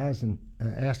some guys and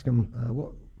asked them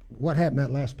what happened that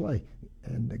last play.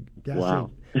 And the guy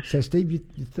said, Steve, you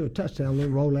threw a touchdown, a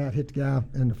little rollout, hit the guy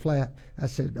in the flat. I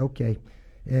said, okay.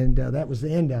 And that was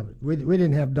the end of it. We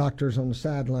didn't have doctors on the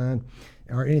sideline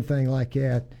or anything like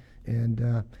that.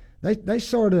 And they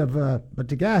sort of, but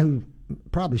the guy who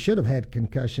probably should have had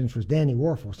concussions was Danny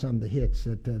Warfel, some of the hits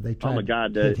that they tried. Oh, my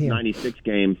God, the 96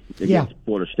 game against Yeah.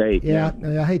 Florida State. Yeah,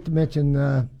 I hate to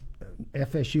mention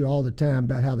FSU all the time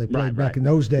about how they played back in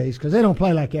those days, because they don't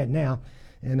play like that now.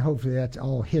 And hopefully that's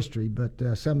all history. But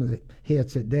some of the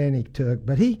hits that Danny took,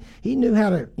 but he knew how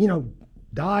to,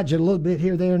 dodge it a little bit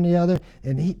here, there, and the other,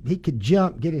 and he could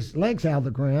jump, get his legs out of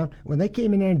the ground. When they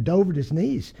came in there and dove at his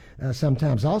knees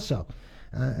sometimes also.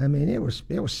 I mean, it was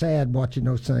sad watching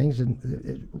those things,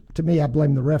 and to me, I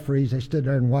blame the referees. They stood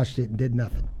there and watched it and did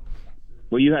nothing.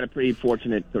 Well, you had a pretty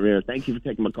fortunate career. Thank you for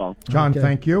taking my call. John,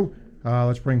 thank you.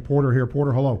 Let's bring Porter here.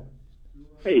 Porter, hello.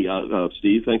 Hey,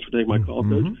 Steve, thanks for taking my call,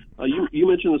 Coach. You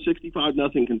mentioned the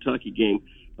 65-0 Kentucky game.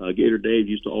 Gator Dave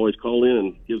used to always call in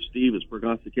and give Steve his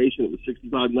prognostication. It was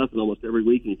 65-0 almost every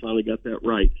week, and he finally got that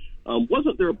right.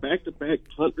 Wasn't there a back-to-back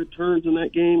punt returns in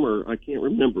that game, or I can't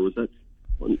remember? Wasn't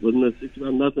that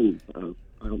 65-0? I don't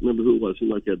remember who it was. It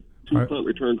seemed like he had 2 punt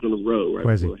returns in a row right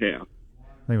before half. I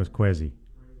think it was Quezzy.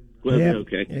 Yeah,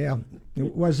 okay. Yeah.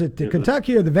 Was it the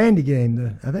Kentucky or the Vandy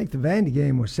game? I think the Vandy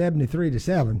game was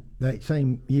 73-7 that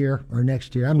same year or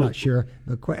next year. I'm not sure.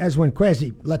 But that's when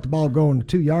Quezzy let the ball go on the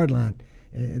 2-yard line.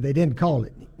 They didn't call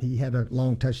it. He had a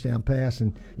long touchdown pass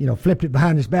and, flipped it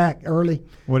behind his back early.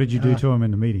 What did you do to him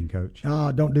in the meeting, Coach?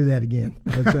 Oh, don't do that again.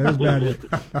 That's about it.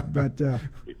 But,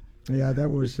 yeah, that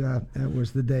was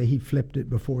the day he flipped it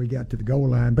before he got to the goal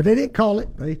line. But they didn't call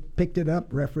it. They picked it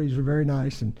up. Referees were very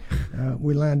nice, and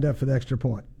we lined up for the extra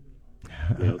point.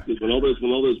 Yeah, because when all those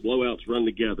blowouts run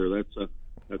together, that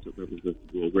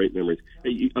was great memories.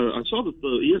 Hey, I saw that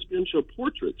the ESPN show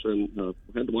Portraits, and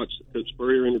had to watch Coach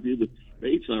Spurrier interview with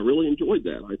Bates, and I really enjoyed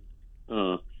that. I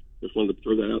just wanted to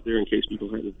throw that out there in case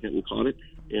people hadn't caught it.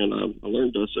 And I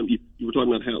learned some. You were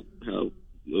talking about how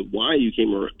why you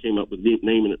came up with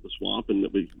naming it the Swamp, and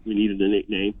that we needed a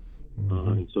nickname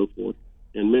and so forth,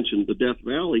 and mentioned the Death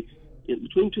Valley.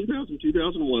 Between 2000 and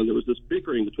 2001, there was this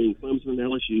bickering between Clemson and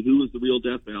LSU. Who was the real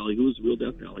Death Valley? Who was the real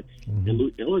Death Valley? And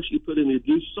LSU put in a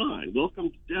new sign,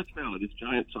 "Welcome to Death Valley," this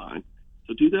giant sign.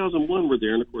 So 2001 we're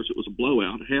there, and of course it was a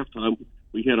blowout. At halftime,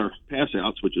 we had our pass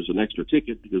outs, which is an extra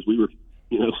ticket because we were,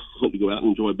 wanting to go out and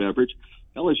enjoy a beverage.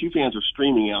 LSU fans are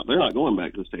streaming out. They're not going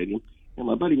back to the stadium. And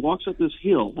my buddy walks up this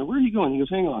hill. And where are you going? He goes,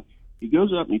 hang on. He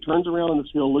goes up and he turns around on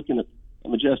this hill looking at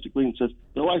majestically and says,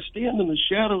 "Though I stand in the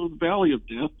shadow of the valley of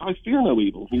death, I fear no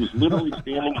evil." He was literally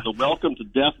standing in the "Welcome to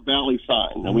Death Valley"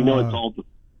 sign. Now we know it's called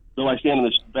 "Though I stand in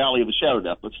the valley of the shadow of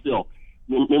death," but still,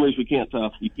 memories we can't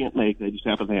make. They just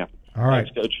happen to happen. All right,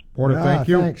 thanks, Coach. Porter, thank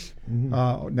you. Thanks.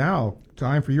 Now,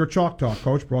 time for your Chalk Talk,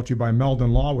 Coach, brought to you by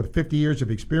Meldon Law. With 50 years of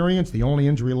experience, the only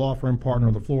injury law firm partner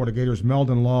of the Florida Gators,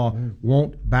 Meldon Law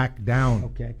won't back down.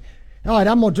 Okay. All right,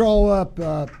 I'm going to draw up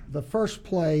the first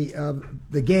play of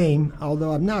the game,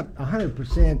 although I'm not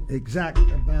 100% exact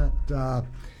about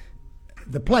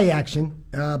the play action.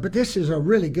 But this is a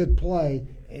really good play,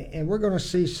 and we're going to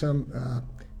see some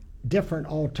different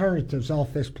alternatives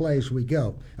off this play as we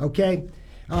go. Okay?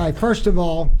 All right, first of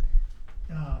all,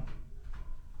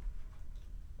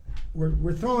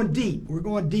 we're throwing deep. We're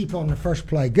going deep on the first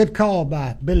play. Good call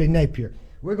by Billy Napier.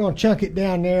 We're going to chunk it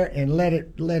down there and let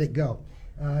it go.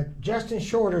 Justin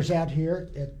Shorter's out here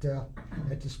at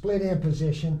the split end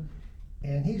position,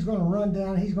 and he's going to run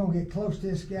down. He's going to get close to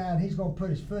this guy, and he's going to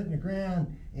put his foot in the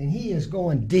ground, and he is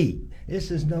going deep. This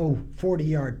is no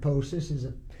 40-yard post. This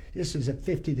is a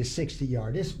 50 to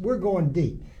 60-yard. We're going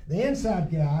deep. The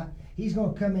inside guy, he's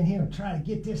going to come in here and try to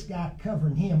get this guy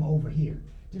covering him over here.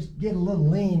 Just get a little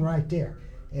lean right there,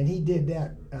 and he did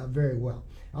that very well.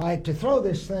 All right, to throw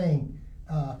this thing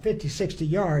 50, 60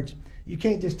 yards, you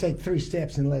can't just take 3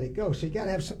 steps and let it go. So you got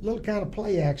to have some little kind of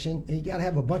play action, and you got to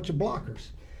have a bunch of blockers.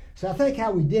 So I think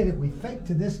how we did it, we faked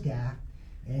to this guy,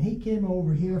 and he came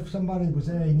over here. If somebody was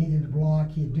there, he needed to block,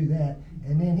 he'd do that,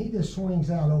 and then he just swings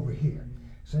out over here.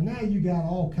 So now you got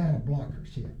all kind of blockers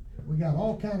here. We got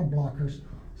all kind of blockers.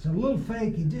 So a little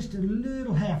fake and just a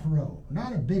little half roll,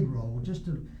 not a big roll.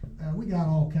 We got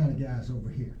all kind of guys over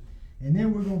here, and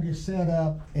then we're going to get set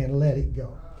up and let it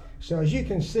go. So as you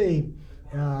can see.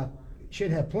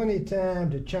 Should have plenty of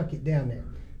time to chunk it down there.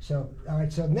 So, all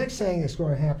right, so the next thing that's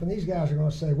going to happen, these guys are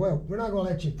going to say, well, we're not going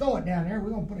to let you throw it down there. We're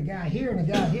going to put a guy here and a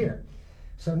guy here.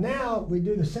 So now we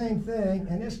do the same thing,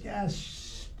 and this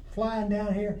guy's flying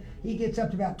down here. He gets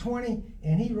up to about 20,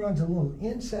 and he runs a little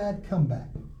inside comeback.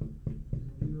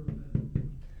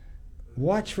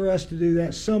 Watch for us to do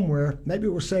that somewhere. Maybe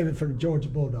we'll save it for the Georgia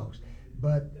Bulldogs.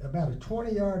 But about a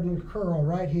 20-yard little curl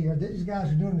right here. These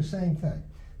guys are doing the same thing.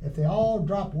 If they all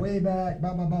drop way back, they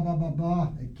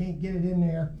can't get it in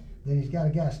there, then he's got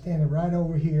a guy standing right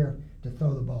over here to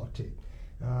throw the ball to.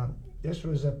 This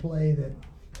was a play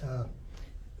that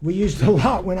we used a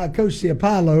lot when I coached the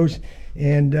Apollos,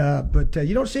 but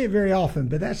you don't see it very often.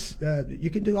 But that's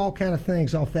you can do all kind of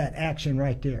things off that action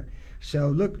right there. So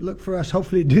look for us,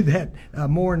 hopefully, to do that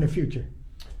more in the future.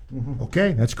 Mm-hmm.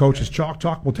 Okay, that's Coach's Chalk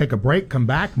Talk. We'll take a break, come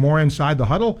back, more Inside the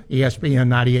Huddle, ESPN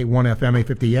 98.1 FM,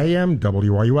 850 AM,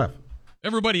 WRUF.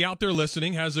 Everybody out there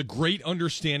listening has a great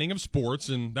understanding of sports,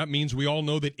 and that means we all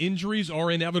know that injuries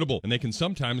are inevitable, and they can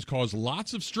sometimes cause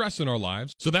lots of stress in our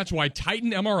lives. So that's why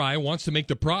Titan MRI wants to make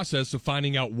the process of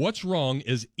finding out what's wrong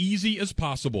as easy as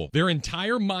possible. Their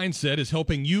entire mindset is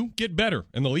helping you get better,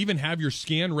 and they'll even have your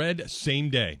scan read same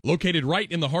day. Located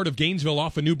right in the heart of Gainesville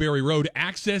off of Newberry Road,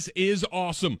 access is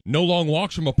awesome. No long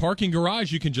walks from a parking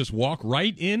garage. You can just walk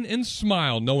right in and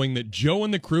smile knowing that Joe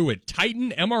and the crew at Titan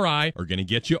MRI are going to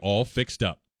get you all fixed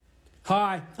up.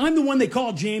 Hi, I'm the one they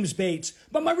call James Bates,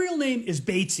 but my real name is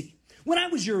Batesy. When I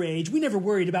was your age, we never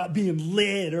worried about being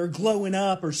lit or glowing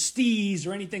up or steez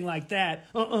or anything like that.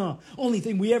 Only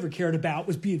thing we ever cared about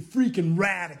was being freaking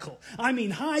radical. I mean,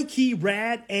 high-key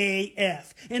rad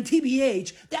AF. And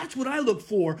TBH, that's what I look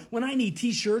for when I need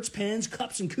t-shirts, pens,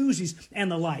 cups, and koozies,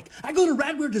 and the like. I go to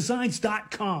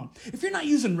radwaredesigns.com. If you're not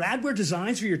using Radware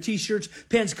Designs for your t-shirts,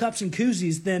 pens, cups, and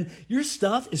koozies, then your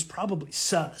stuff is probably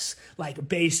sus, like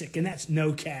basic, and that's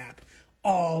no cap.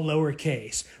 All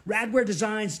lowercase.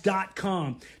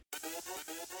 Radwaredesigns.com.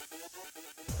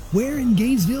 Where in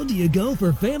Gainesville do you go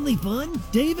for family fun?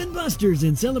 Dave & Buster's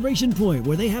in Celebration Point,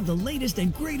 where they have the latest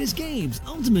and greatest games,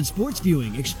 ultimate sports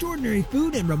viewing, extraordinary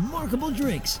food, and remarkable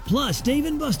drinks. Plus,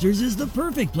 Dave & Buster's is the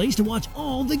perfect place to watch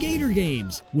all the Gator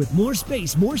games. With more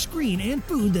space, more screen, and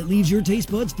food that leaves your taste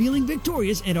buds feeling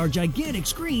victorious at our gigantic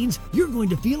screens, you're going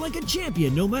to feel like a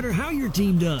champion no matter how your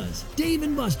team does.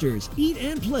 Dave & Buster's, eat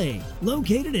and play,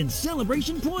 located in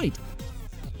Celebration Point.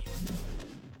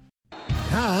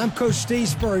 Hi, I'm Coach Steve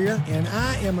Spurrier, and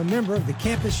I am a member of the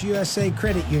Campus USA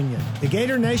Credit Union. The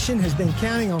Gator Nation has been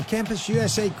counting on Campus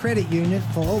USA Credit Union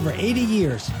for over 80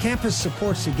 years. Campus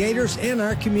supports the Gators and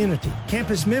our community.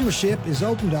 Campus membership is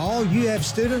open to all UF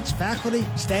students, faculty,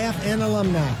 staff, and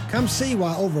alumni. Come see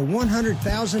why over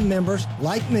 100,000 members,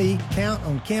 like me, count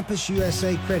on Campus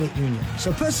USA Credit Union.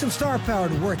 So put some star power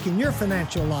to work in your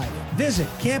financial life. Visit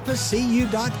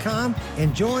campuscu.com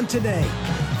and join today.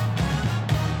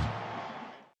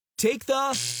 Take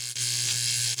the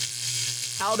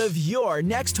out of your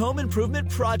next home improvement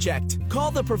project. Call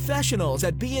the professionals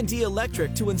at B&D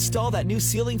Electric to install that new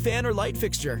ceiling fan or light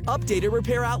fixture, update or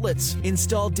repair outlets,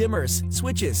 install dimmers,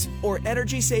 switches, or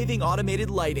energy-saving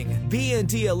automated lighting.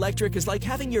 B&D Electric is like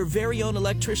having your very own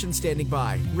electrician standing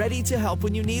by, ready to help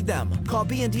when you need them. Call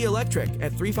B&D Electric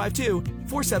at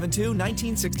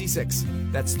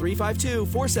 352-472-1966. That's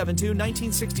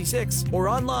 352-472-1966 or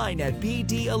online at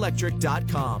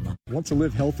bdelectric.com. Want to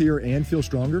live healthier and feel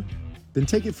stronger? Then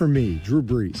take it from me, Drew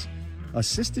Brees.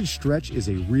 Assisted stretch is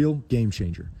a real game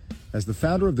changer. As the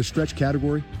founder of the stretch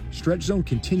category, Stretch Zone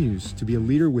continues to be a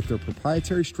leader with their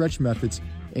proprietary stretch methods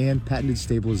and patented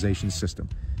stabilization system.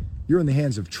 You're in the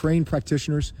hands of trained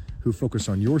practitioners who focus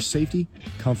on your safety,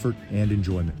 comfort, and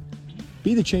enjoyment.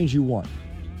 Be the change you want.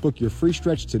 Book your free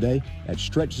stretch today at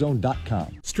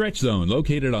StretchZone.com. Stretch Zone,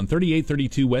 located on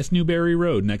 3832 West Newberry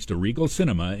Road next to Regal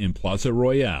Cinema in Plaza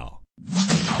Royale.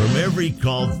 From every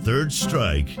called third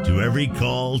strike to every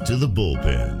call to the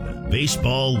bullpen,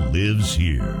 baseball lives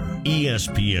here.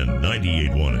 ESPN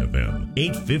 98.1 FM,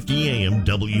 850 AM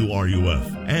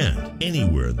WRUF, and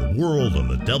anywhere in the world on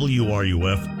the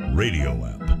WRUF radio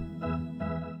app.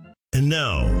 And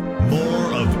now,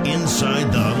 more of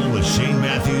Inside the Huddle with Shane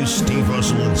Matthews, Steve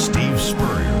Russell, and Steve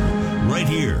Spurrier, right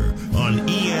here on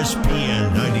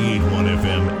ESPN 98.1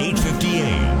 FM, 850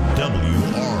 AM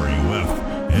WRUF,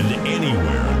 and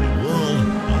anywhere in the world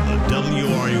on the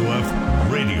WRUF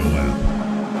radio app.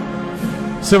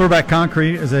 Silverback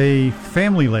Concrete is a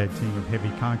family-led team of heavy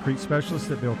concrete specialists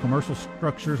that build commercial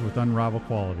structures with unrivaled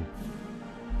quality.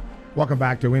 Welcome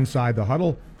back to Inside the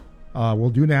Huddle. We'll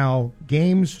do now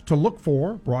games to look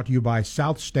for, brought to you by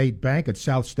South State Bank. At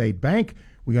South State Bank,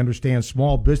 we understand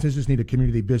small businesses need a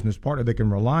community business partner they can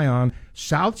rely on.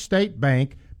 South State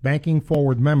Bank, banking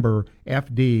forward member,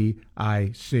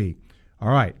 FDIC. All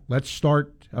right, let's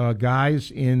start, guys,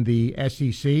 in the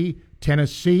SEC.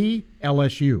 Tennessee,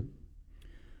 LSU.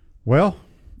 Well,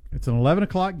 it's an 11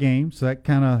 o'clock game, so that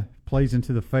kind of plays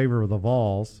into the favor of the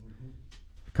Vols.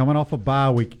 Coming off a bye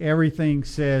week, everything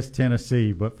says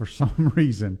Tennessee, but for some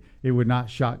reason, it would not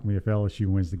shock me if LSU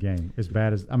wins the game. As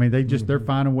bad as, I mean, they're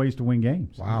finding ways to win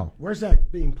games. Wow. Where's that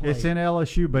being played? It's in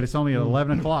LSU, but it's only at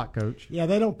 11 o'clock, Coach. Yeah,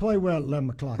 they don't play well at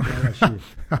 11 o'clock at LSU.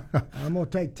 I'm going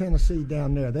to take Tennessee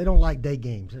down there. They don't like day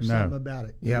games. There's something about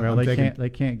it. Yeah, well, they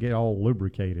can't get all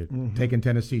lubricated. Taking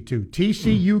Tennessee, too.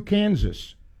 TCU,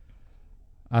 Kansas.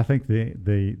 I think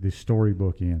the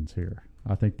storybook ends here.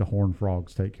 I think the Horned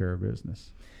Frogs take care of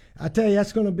business. I tell you,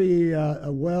 that's going to be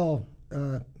a well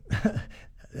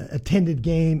attended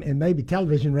game, and maybe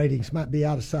television ratings might be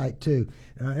out of sight too.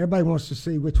 Everybody wants to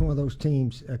see which one of those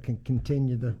teams can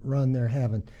continue the run they're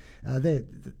having.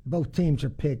 Both teams are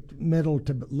picked middle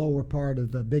to lower part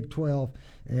of the Big 12,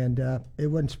 and it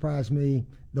wouldn't surprise me.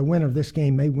 The winner of this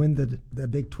game may win the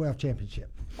Big 12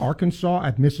 championship. Arkansas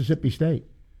at Mississippi State.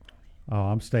 Oh,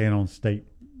 I'm staying on State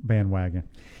bandwagon.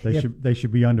 They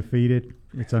should be undefeated.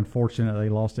 It's unfortunate they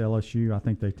lost to LSU. I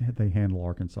think they handle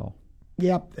Arkansas.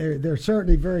 Yep, they're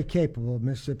certainly very capable of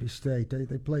Mississippi State.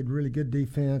 They played really good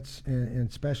defense and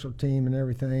special team and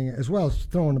everything, as well as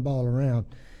throwing the ball around.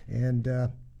 And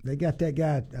they got that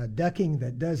guy ducking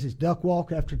that does his duck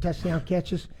walk after touchdown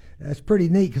catches. That's pretty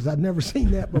neat because I've never seen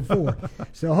that before.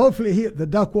 So hopefully the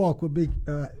duck walk will be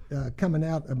coming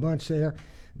out a bunch there.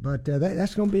 But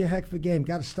that's going to be a heck of a game.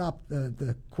 Got to stop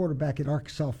the quarterback at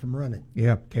Arkansas from running.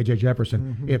 Yeah, KJ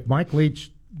Jefferson. Mm-hmm. If Mike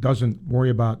Leach doesn't worry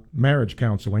about marriage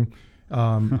counseling,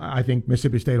 I think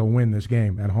Mississippi State will win this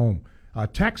game at home.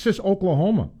 Texas,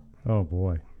 Oklahoma. Oh,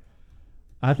 boy.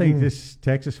 I think this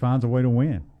Texas finds a way to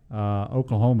win.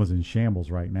 Oklahoma's in shambles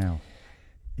right now.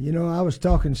 You know, I was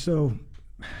talking so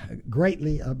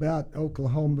greatly about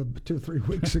Oklahoma 2 or 3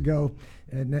 weeks ago,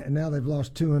 and now they've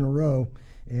lost 2 in a row.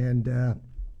 And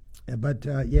but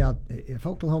if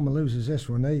Oklahoma loses this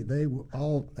one, they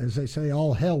all, as they say,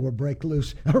 all hell will break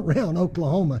loose around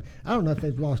Oklahoma. I don't know if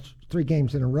they've lost 3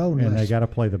 games in a row. And they got to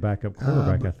play the backup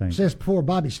quarterback, I think. Since before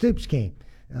Bobby Stoops came.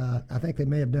 I think they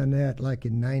may have done that like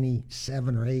in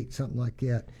 97 or 8, something like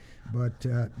that. But,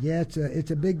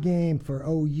 it's a big game for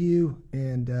OU,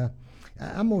 and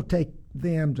I'm going to take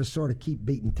them to sort of keep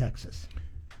beating Texas.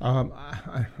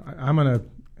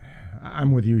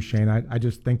 I'm with you, Shane. I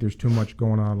just think there's too much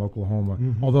going on in Oklahoma.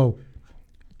 Mm-hmm. Although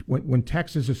when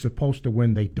Texas is supposed to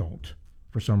win, they don't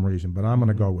for some reason. But I'm going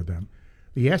to go with them.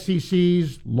 The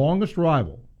SEC's longest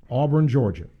rival, Auburn,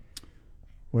 Georgia.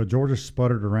 Well, Georgia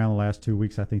sputtered around the last 2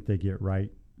 weeks. I think they get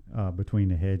right between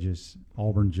the hedges.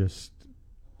 Auburn just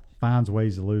finds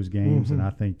ways to lose games, and I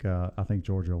think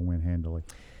Georgia will win handily.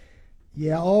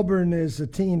 Yeah, Auburn is a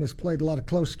team that's played a lot of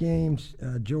close games.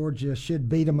 Georgia should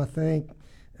beat them, I think.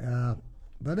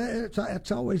 But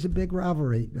it's always a big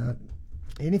rivalry.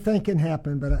 Anything can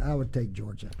happen, but I would take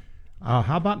Georgia.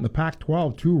 How about in the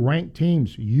Pac-12, 2 ranked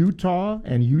teams, Utah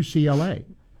and UCLA?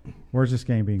 Where's this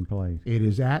game being played? It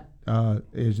is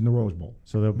is in the Rose Bowl.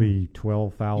 So there'll be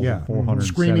 12,400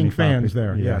 screaming fans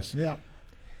there. Yes. Yeah.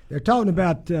 They're talking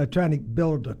about trying to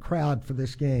build a crowd for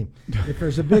this game. If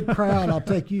there's a big crowd, I'll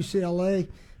take UCLA.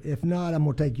 If not, I'm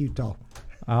going to take Utah.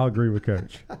 I'll agree with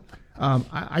Coach.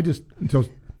 Until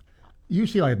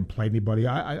UCLA hadn't played anybody,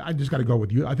 I just got to go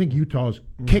with you. I think Utah's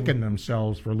kicking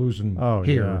themselves for losing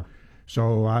here. Yeah.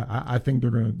 So I think they're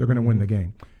gonna win the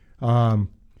game.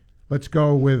 Let's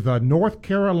go with North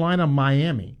Carolina,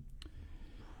 Miami.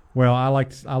 Well, I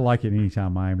like it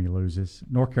anytime Miami loses.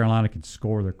 North Carolina can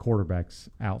score. Their quarterback's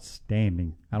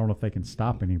outstanding. I don't know if they can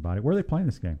stop anybody. Where are they playing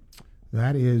this game?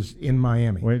 That is in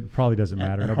Miami. Well, it probably doesn't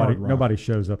matter. Nobody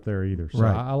shows up there either. So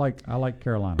right. I like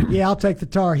Carolina. Yeah, I'll take the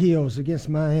Tar Heels against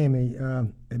Miami.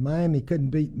 Miami couldn't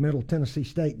beat Middle Tennessee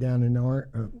State down in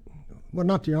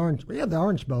not the Orange. Yeah, the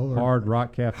Orange Bowl. Hard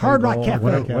Rock Cafe. Hard Rock Cafe.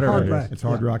 Whatever it is. It's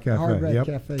Hard Rock Cafe. Hard Rock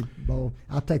Cafe Bowl.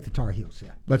 I'll take the Tar Heels.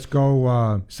 Yeah. Let's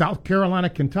go South Carolina,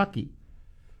 Kentucky.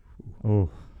 Oh,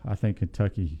 I think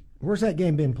Kentucky. Where's that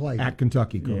game been played? At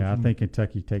Kentucky, Coach. Yeah, I think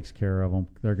Kentucky takes care of them.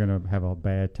 They're going to have a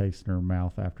bad taste in their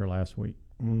mouth after last week.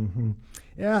 Mm-hmm.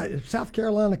 Yeah, South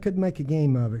Carolina could make a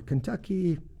game of it.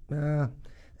 Kentucky,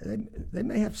 they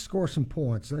may have to score some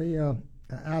points.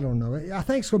 I don't know. I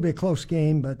think it's going to be a close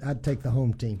game, but I'd take the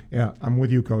home team. Yeah, I'm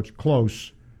with you, Coach.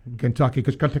 Close. Kentucky,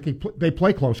 because Kentucky, they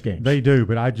play close games. They do,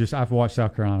 but I've watched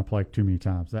South Carolina play too many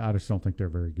times. I just don't think they're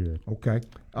very good. Okay.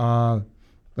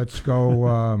 Let's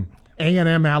go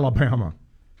A&M, Alabama.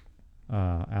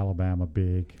 Alabama,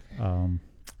 big.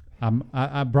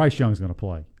 Bryce Young's going to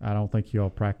play. I don't think he'll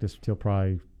practice till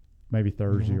probably maybe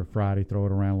Thursday or Friday, throw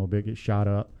it around a little bit, get shot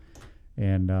up.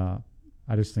 And I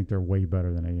just think they're way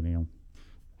better than A&M.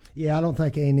 Yeah, I don't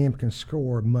think A&M can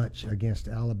score much against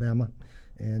Alabama.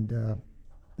 And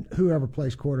whoever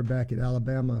plays quarterback at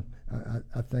Alabama,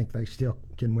 I think they still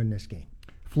can win this game.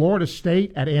 Florida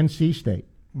State at NC State.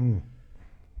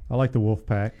 I like the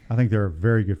Wolfpack. I think they're a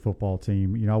very good football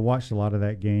team. You know, I watched a lot of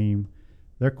that game.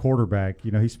 Their quarterback,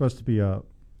 he's supposed to be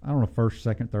first,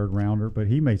 second, third rounder, but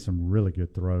he made some really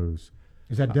good throws.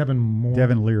 Is that Devin Moore?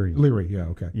 Devin Leary. Leary, yeah,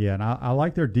 okay. Yeah, and I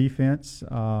like their defense.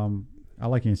 I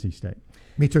like NC State.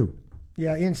 Me too.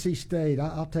 Yeah, NC State,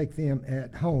 I'll take them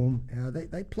at home.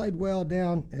 They played well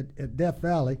down at Death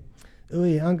Valley.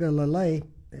 Uiagalelei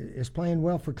is playing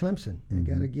well for Clemson. You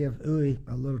got to give Ui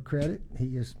a little credit.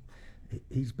 He's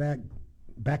back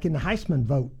in the Heisman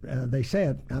vote, they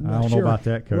said. I'm not sure. I don't know about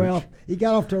that, Coach. Well, he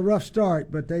got off to a rough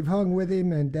start, but they've hung with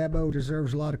him, and Dabo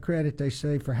deserves a lot of credit, they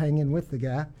say, for hanging with the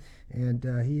guy. And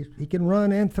he can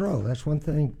run and throw. That's one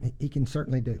thing he can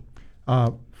certainly do.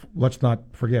 Let's not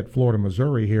forget Florida,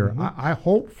 Missouri here. Mm-hmm. I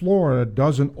hope Florida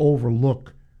doesn't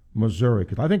overlook Missouri,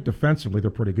 because I think defensively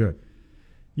they're pretty good.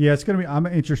 Yeah, it's going to be. I'm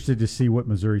interested to see what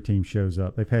Missouri team shows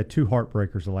up. They've had 2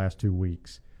 heartbreakers the last 2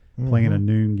 weeks, playing a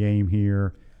noon game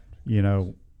here.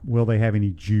 Will they have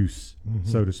any juice,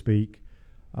 so to speak?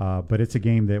 But it's a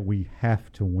game that we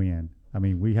have to win. I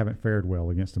mean, we haven't fared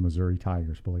well against the Missouri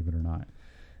Tigers, believe it or not.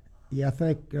 Yeah, I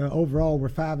think overall we're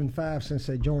 5-5 since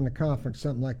they joined the conference,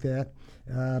 something like that.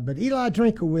 But Eli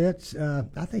Drinkowitz,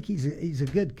 I think he's a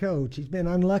good coach. He's been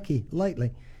unlucky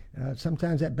lately.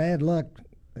 Sometimes that bad luck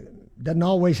doesn't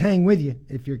always hang with you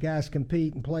if your guys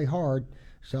compete and play hard.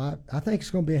 So I think it's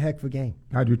going to be a heck of a game.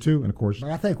 I do too, and of course. But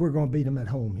I think we're going to beat them at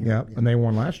home here. Yeah, and they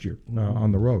won last year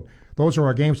on the road. Those are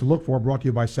our games to look for, brought to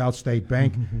you by South State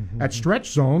Bank. At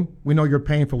Stretch Zone, we know you're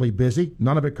painfully busy.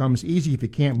 None of it comes easy if you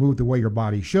can't move the way your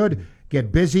body should.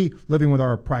 Get busy living with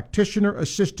our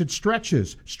practitioner-assisted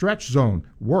stretches. Stretch Zone,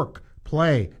 work,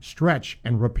 play, stretch,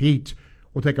 and repeat.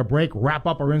 We'll take a break, wrap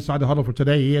up our Inside the Huddle for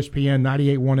today. ESPN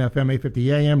 98.1 FM,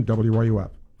 850 AM, WRUF.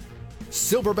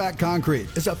 Silverback Concrete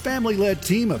is a family-led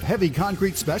team of heavy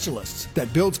concrete specialists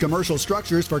that builds commercial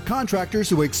structures for contractors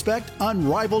who expect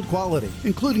unrivaled quality,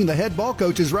 including the head ball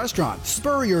coach's restaurant,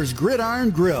 Spurrier's Gridiron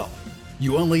Grill.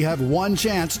 You only have one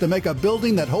chance to make a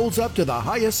building that holds up to the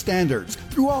highest standards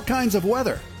through all kinds of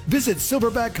weather. Visit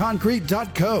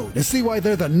silverbackconcrete.co to see why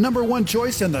they're the #1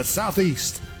 choice in the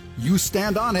Southeast. You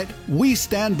stand on it, we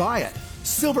stand by it.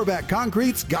 Silverback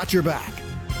Concrete's got your back.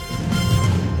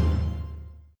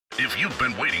 if you've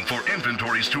been waiting for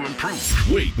inventories to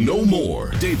improve. Wait no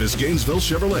more. Davis Gainesville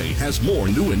Chevrolet has more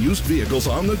new and used vehicles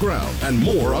on the ground and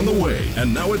more on the way.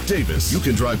 And now at Davis, you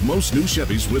can drive most new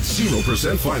Chevys with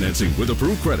 0% financing with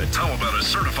approved credit. How about a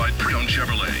certified pre-owned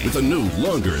Chevrolet with a new,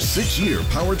 longer 6-year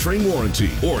powertrain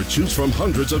warranty? Or choose from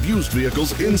hundreds of used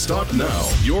vehicles in stock now.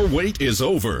 Your wait is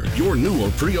over. Your new or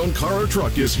pre-owned car or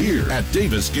truck is here at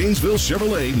Davis Gainesville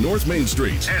Chevrolet, North Main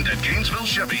Street, and at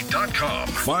GainesvilleChevy.com.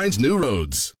 Finds new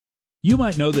roads. You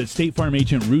might know that State Farm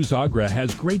agent Ruz Agra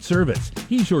has great service.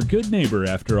 He's your good neighbor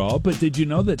after all, but did you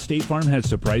know that State Farm has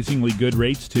surprisingly good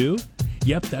rates too?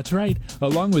 Yep, that's right.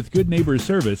 Along with good neighbor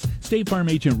service, State Farm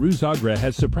agent Ruz Agra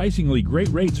has surprisingly great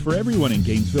rates for everyone in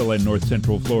Gainesville and North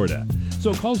Central Florida.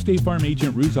 So call State Farm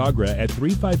agent Ruz Agra at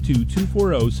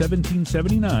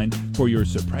 352-240-1779 for your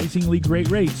surprisingly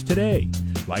great rates today.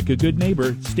 Like a good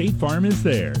neighbor, State Farm is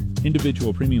there.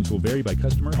 Individual premiums will vary by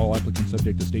customer. All applicants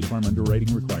subject to State Farm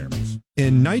underwriting requirements.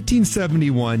 In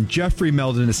 1971, Jeffrey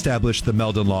Meldon established the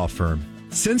Meldon Law Firm.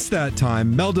 Since that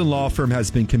time, Meldon Law Firm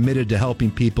has been committed to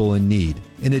helping people in need.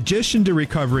 In addition to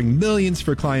recovering millions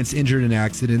for clients injured in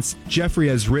accidents, Jeffrey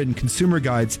has written consumer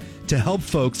guides to help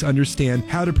folks understand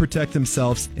how to protect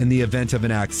themselves in the event of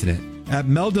an accident. At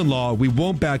Meldon Law, we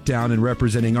won't back down in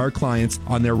representing our clients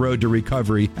on their road to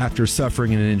recovery after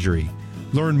suffering an injury.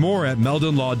 Learn more at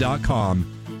meldonlaw.com.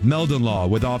 Meldon Law,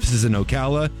 with offices in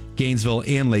Ocala, Gainesville,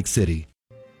 and Lake City.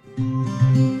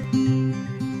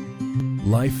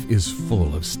 Life is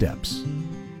full of steps.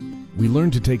 We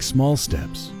learn to take small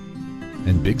steps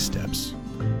and big steps.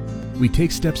 We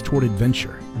take steps toward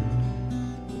adventure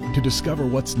to discover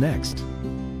what's next.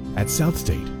 At South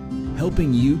State,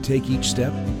 helping you take each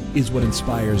step is what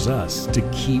inspires us to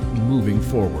keep moving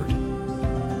forward,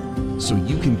 so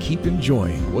you can keep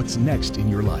enjoying what's next in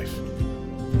your life.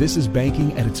 This is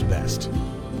banking at its best.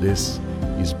 This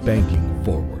is banking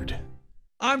forward.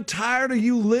 I'm tired of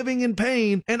you living in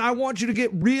pain, and I want you to get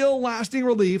real lasting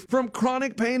relief from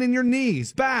chronic pain in your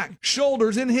knees, back,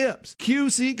 shoulders, and hips.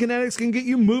 QC Kinetics can get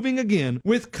you moving again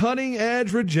with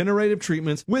cutting-edge regenerative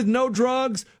treatments with no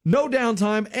drugs, no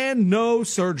downtime, and no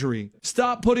surgery.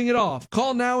 Stop putting it off.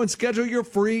 Call now and schedule your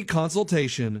free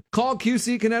consultation. Call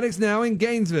QC Kinetics now in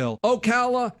Gainesville,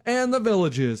 Ocala, and the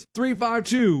Villages.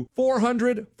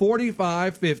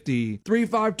 352-400-4550.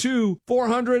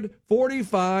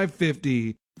 352-400-4550.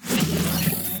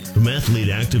 From athlete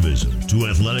activism to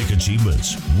athletic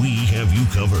achievements, we have you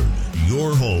covered.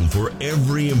 Your home for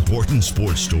every important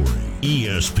sports story.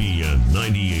 ESPN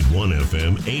 98.1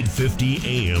 FM,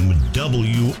 850 AM,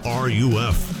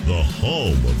 WRUF, the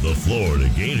home of the Florida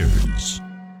Gators.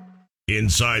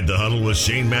 Inside the Huddle with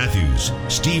Shane Matthews,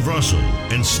 Steve Russell,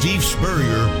 and Steve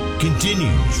Spurrier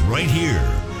continues right here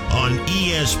on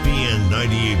ESPN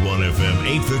 98.1 FM,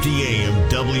 850 AM,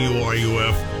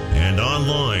 WRUF, and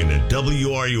online at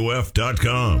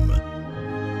WRUF.com.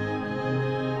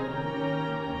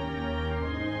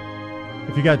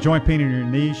 If you got joint pain in your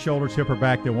knees, shoulders, hip, or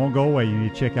back that won't go away, you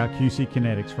need to check out QC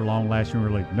Kinetics for long-lasting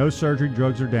relief. No surgery,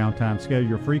 drugs, or downtime. Schedule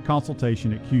your free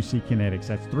consultation at QC Kinetics.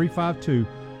 That's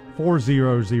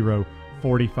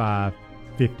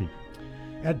 352-400-4550.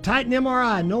 At Titan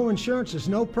MRI, no insurance is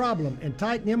no problem, and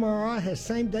Titan MRI has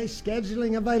same-day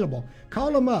scheduling available.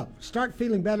 Call them up. Start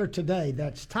feeling better today.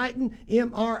 That's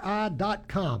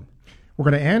TitanMRI.com. We're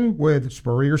going to end with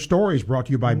Spurrier Stories, brought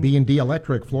to you by B&D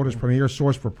Electric, Florida's premier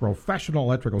source for professional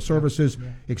electrical services.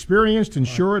 Experienced,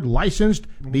 insured, licensed.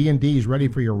 B&D is ready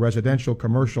for your residential,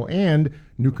 commercial, and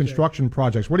new construction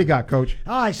projects. What do you got, Coach?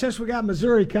 All right, since we got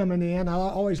Missouri coming in, I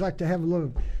always like to have a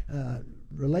little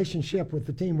relationship with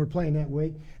the team we're playing that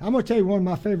week. I'm going to tell you one of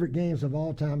my favorite games of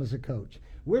all time as a coach.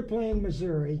 We're playing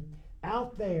Missouri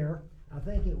out there. I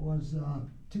think it was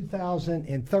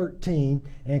 2013,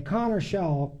 and Connor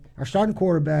Shaw, our starting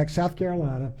quarterback, South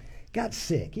Carolina, got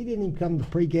sick. He didn't even come to the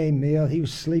pregame meal. He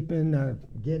was sleeping, the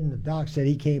doc said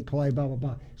he can't play, blah, blah,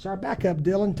 blah. So our backup,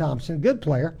 Dylan Thompson, good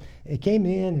player, he came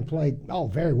in and played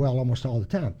very well almost all the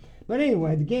time. But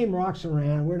anyway, the game rocks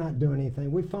around. We're not doing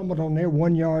anything. We fumbled on their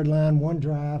 1 yard line, one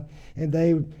drive, and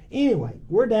anyway,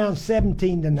 we're down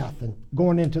 17-0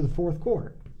 going into the fourth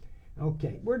quarter.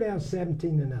 Okay, we're down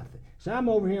 17-0. So I'm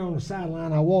over here on the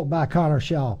sideline. I walk by Connor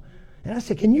Shaw, and I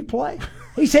said, "Can you play?"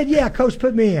 He said, "Yeah, Coach,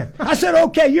 put me in." I said,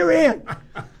 "Okay, you're in."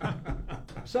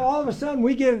 So all of a sudden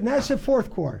we get it, and that's the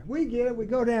fourth quarter. We get it. We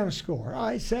go down and score. All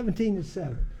right,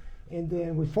 17-7, and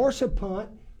then we force a punt.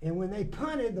 And when they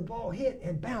punted, the ball hit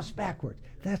and bounced backwards.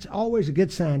 That's always a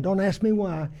good sign. Don't ask me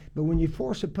why, but when you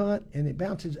force a punt and it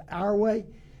bounces our way,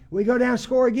 we go down and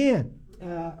score again.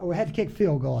 We had to kick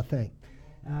field goal, I think.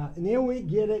 And then we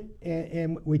get it,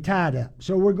 and we tied up.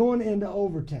 So we're going into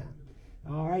overtime.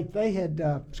 All right, they had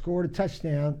scored a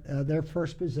touchdown their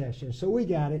first possession, so we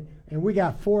got it, and we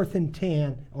got 4th and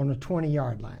 10 on the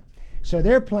 20-yard line. So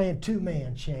they're playing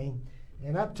two-man, Shane.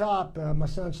 And up top, my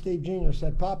son Steve Jr.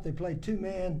 said, Pop, they played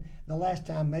two-man the last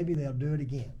time. Maybe they'll do it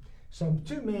again. So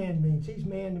two-man means he's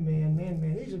man-to-man,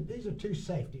 man-to-man. These are two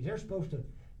safeties. They're supposed to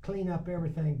clean up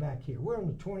everything back here. We're on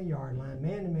the 20-yard line,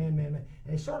 man-to-man, man-to-man.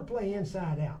 And they sort of play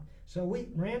inside out. So we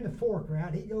ran the fork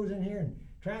route. He goes in here and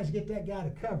tries to get that guy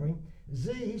to cover him.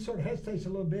 Z, he sort of hesitates a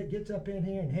little bit, gets up in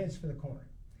here and heads for the corner.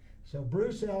 So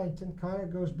Bruce Ellington, Connor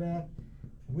goes back.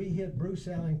 We hit Bruce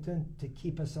Ellington to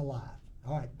keep us alive.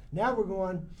 All right, now we're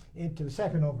going into the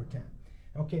second overtime.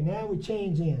 Okay, now we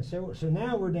change in. So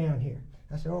now we're down here.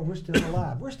 I said, oh, we're still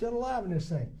alive. We're still alive in this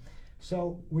thing.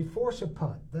 So we force a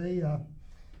punt. They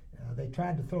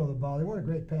tried to throw the ball. They weren't a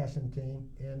great passing team.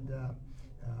 And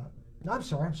no, I'm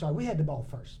sorry. We had the ball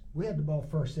first. We had the ball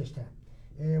first this time.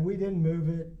 And we didn't move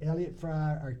it. Elliott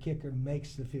Fry, our kicker,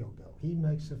 makes the field goal. He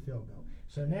makes the field goal.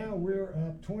 So now we're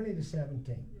up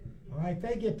 20-17. All right,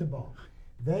 they get the ball.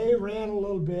 They ran a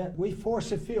little bit. We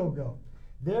forced a field goal.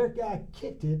 Their guy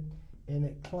kicked it, and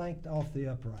it clanked off the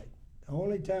upright. The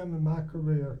only time in my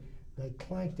career they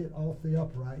clanked it off the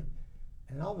upright.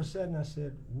 And all of a sudden I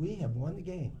said, we have won the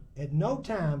game. At no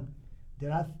time did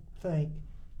I think,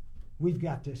 we've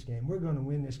got this game. We're going to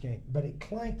win this game. But it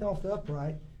clanked off the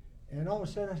upright, and all of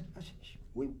a sudden I said,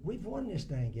 we've won this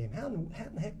dang game. How in the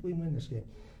heck did we win this game?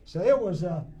 So it was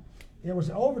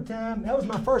overtime. That was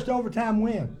my first overtime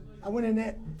win. I went in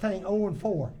that thing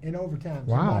 0-4 in overtime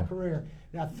in my career.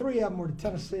 Now 3 of them were to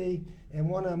Tennessee, and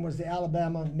 1 of them was the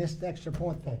Alabama missed extra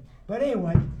point thing. But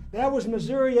anyway, that was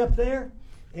Missouri up there,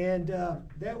 and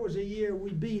that was a year we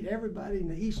beat everybody in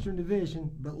the Eastern Division,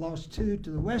 but lost 2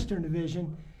 to the Western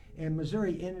Division, and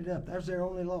Missouri ended up, that was their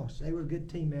only loss. They were a good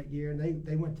team that year, and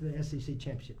they went to the SEC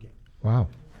championship game. Wow,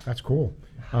 that's cool.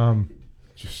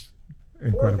 Just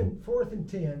incredible. 4th and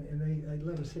 10, and they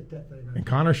let us hit that thing. And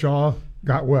Connor Shaw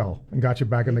got well and got you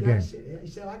back in the game. He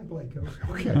said, I can play, Coach.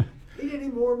 Okay. He didn't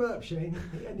even warm up, Shane.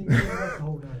 He hadn't even warm up the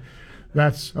whole night.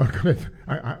 That's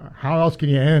how else can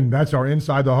you end? That's our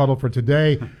Inside the Huddle for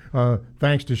today.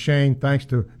 Thanks to Shane. Thanks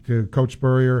to Coach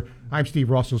Spurrier. I'm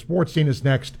Steve Russell. Sports Scene is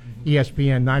next.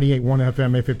 ESPN 98.1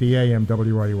 FM, 850 AM,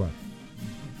 WRUF.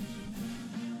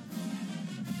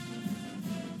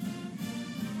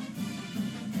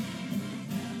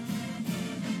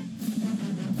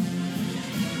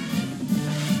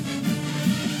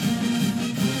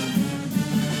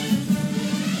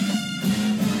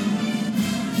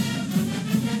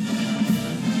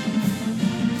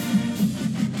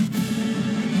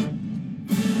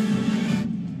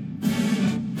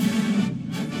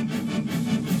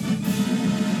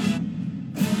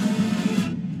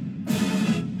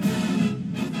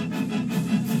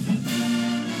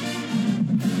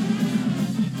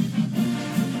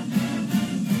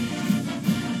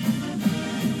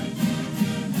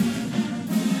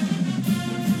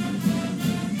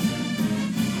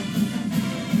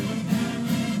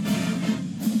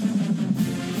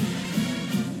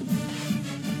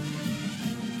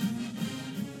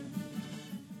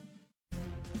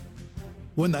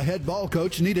 When the head ball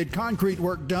coach needed concrete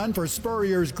work done for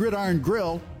Spurrier's Gridiron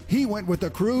Grill, he went with the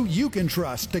crew you can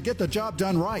trust to get the job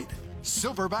done right.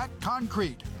 Silverback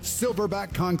Concrete.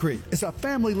 Silverback Concrete is a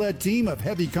family-led team of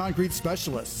heavy concrete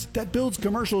specialists that builds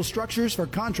commercial structures for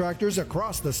contractors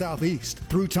across the Southeast.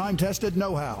 Through time-tested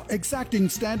know-how, exacting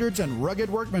standards, and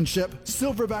rugged workmanship,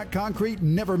 Silverback Concrete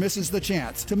never misses the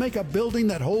chance to make a building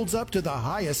that holds up to the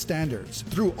highest standards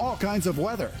through all kinds of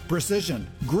weather, precision,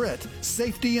 grit,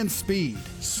 safety, and speed.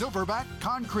 Silverback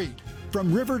Concrete.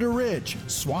 From river to ridge,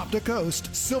 swamp to coast,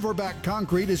 Silverback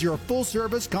Concrete is your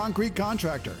full-service concrete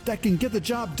contractor that can get the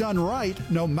job done right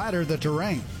no matter the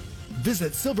terrain.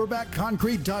 Visit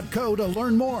silverbackconcrete.co to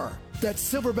learn more. That's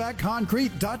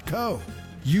silverbackconcrete.co.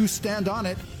 You stand on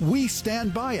it, we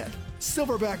stand by it.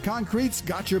 Silverback Concrete's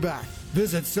got your back.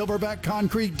 Visit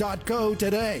silverbackconcrete.co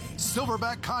today.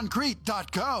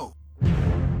 silverbackconcrete.co.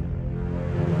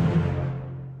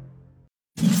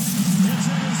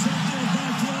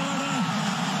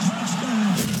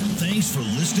 Thanks for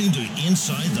listening to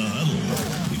Inside the Huddle.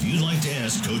 If you'd like to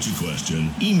ask Coach a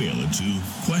question, email it to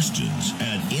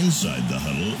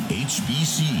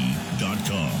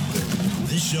questions@InsideTheHuddleHBC.com.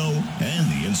 This show and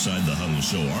the Inside the Huddle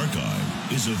show archive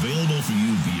is available for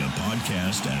you via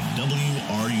podcast at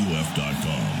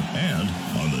WRUF.com and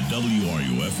on the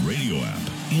WRUF radio app.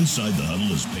 Inside the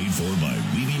Huddle is paid for by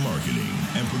Weeby Marketing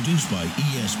and produced by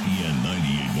ESPN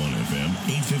 98.1 FM,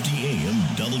 850 AM,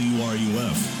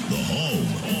 WRUF, the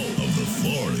home of the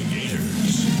Florida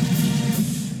Gators.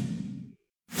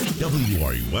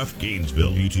 WRUF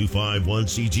Gainesville,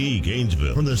 U251CG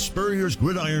Gainesville. From the Spurrier's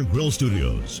Gridiron Grill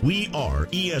Studios, we are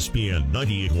ESPN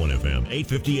 98.1 FM,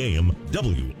 850 AM,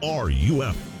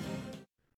 WRUF.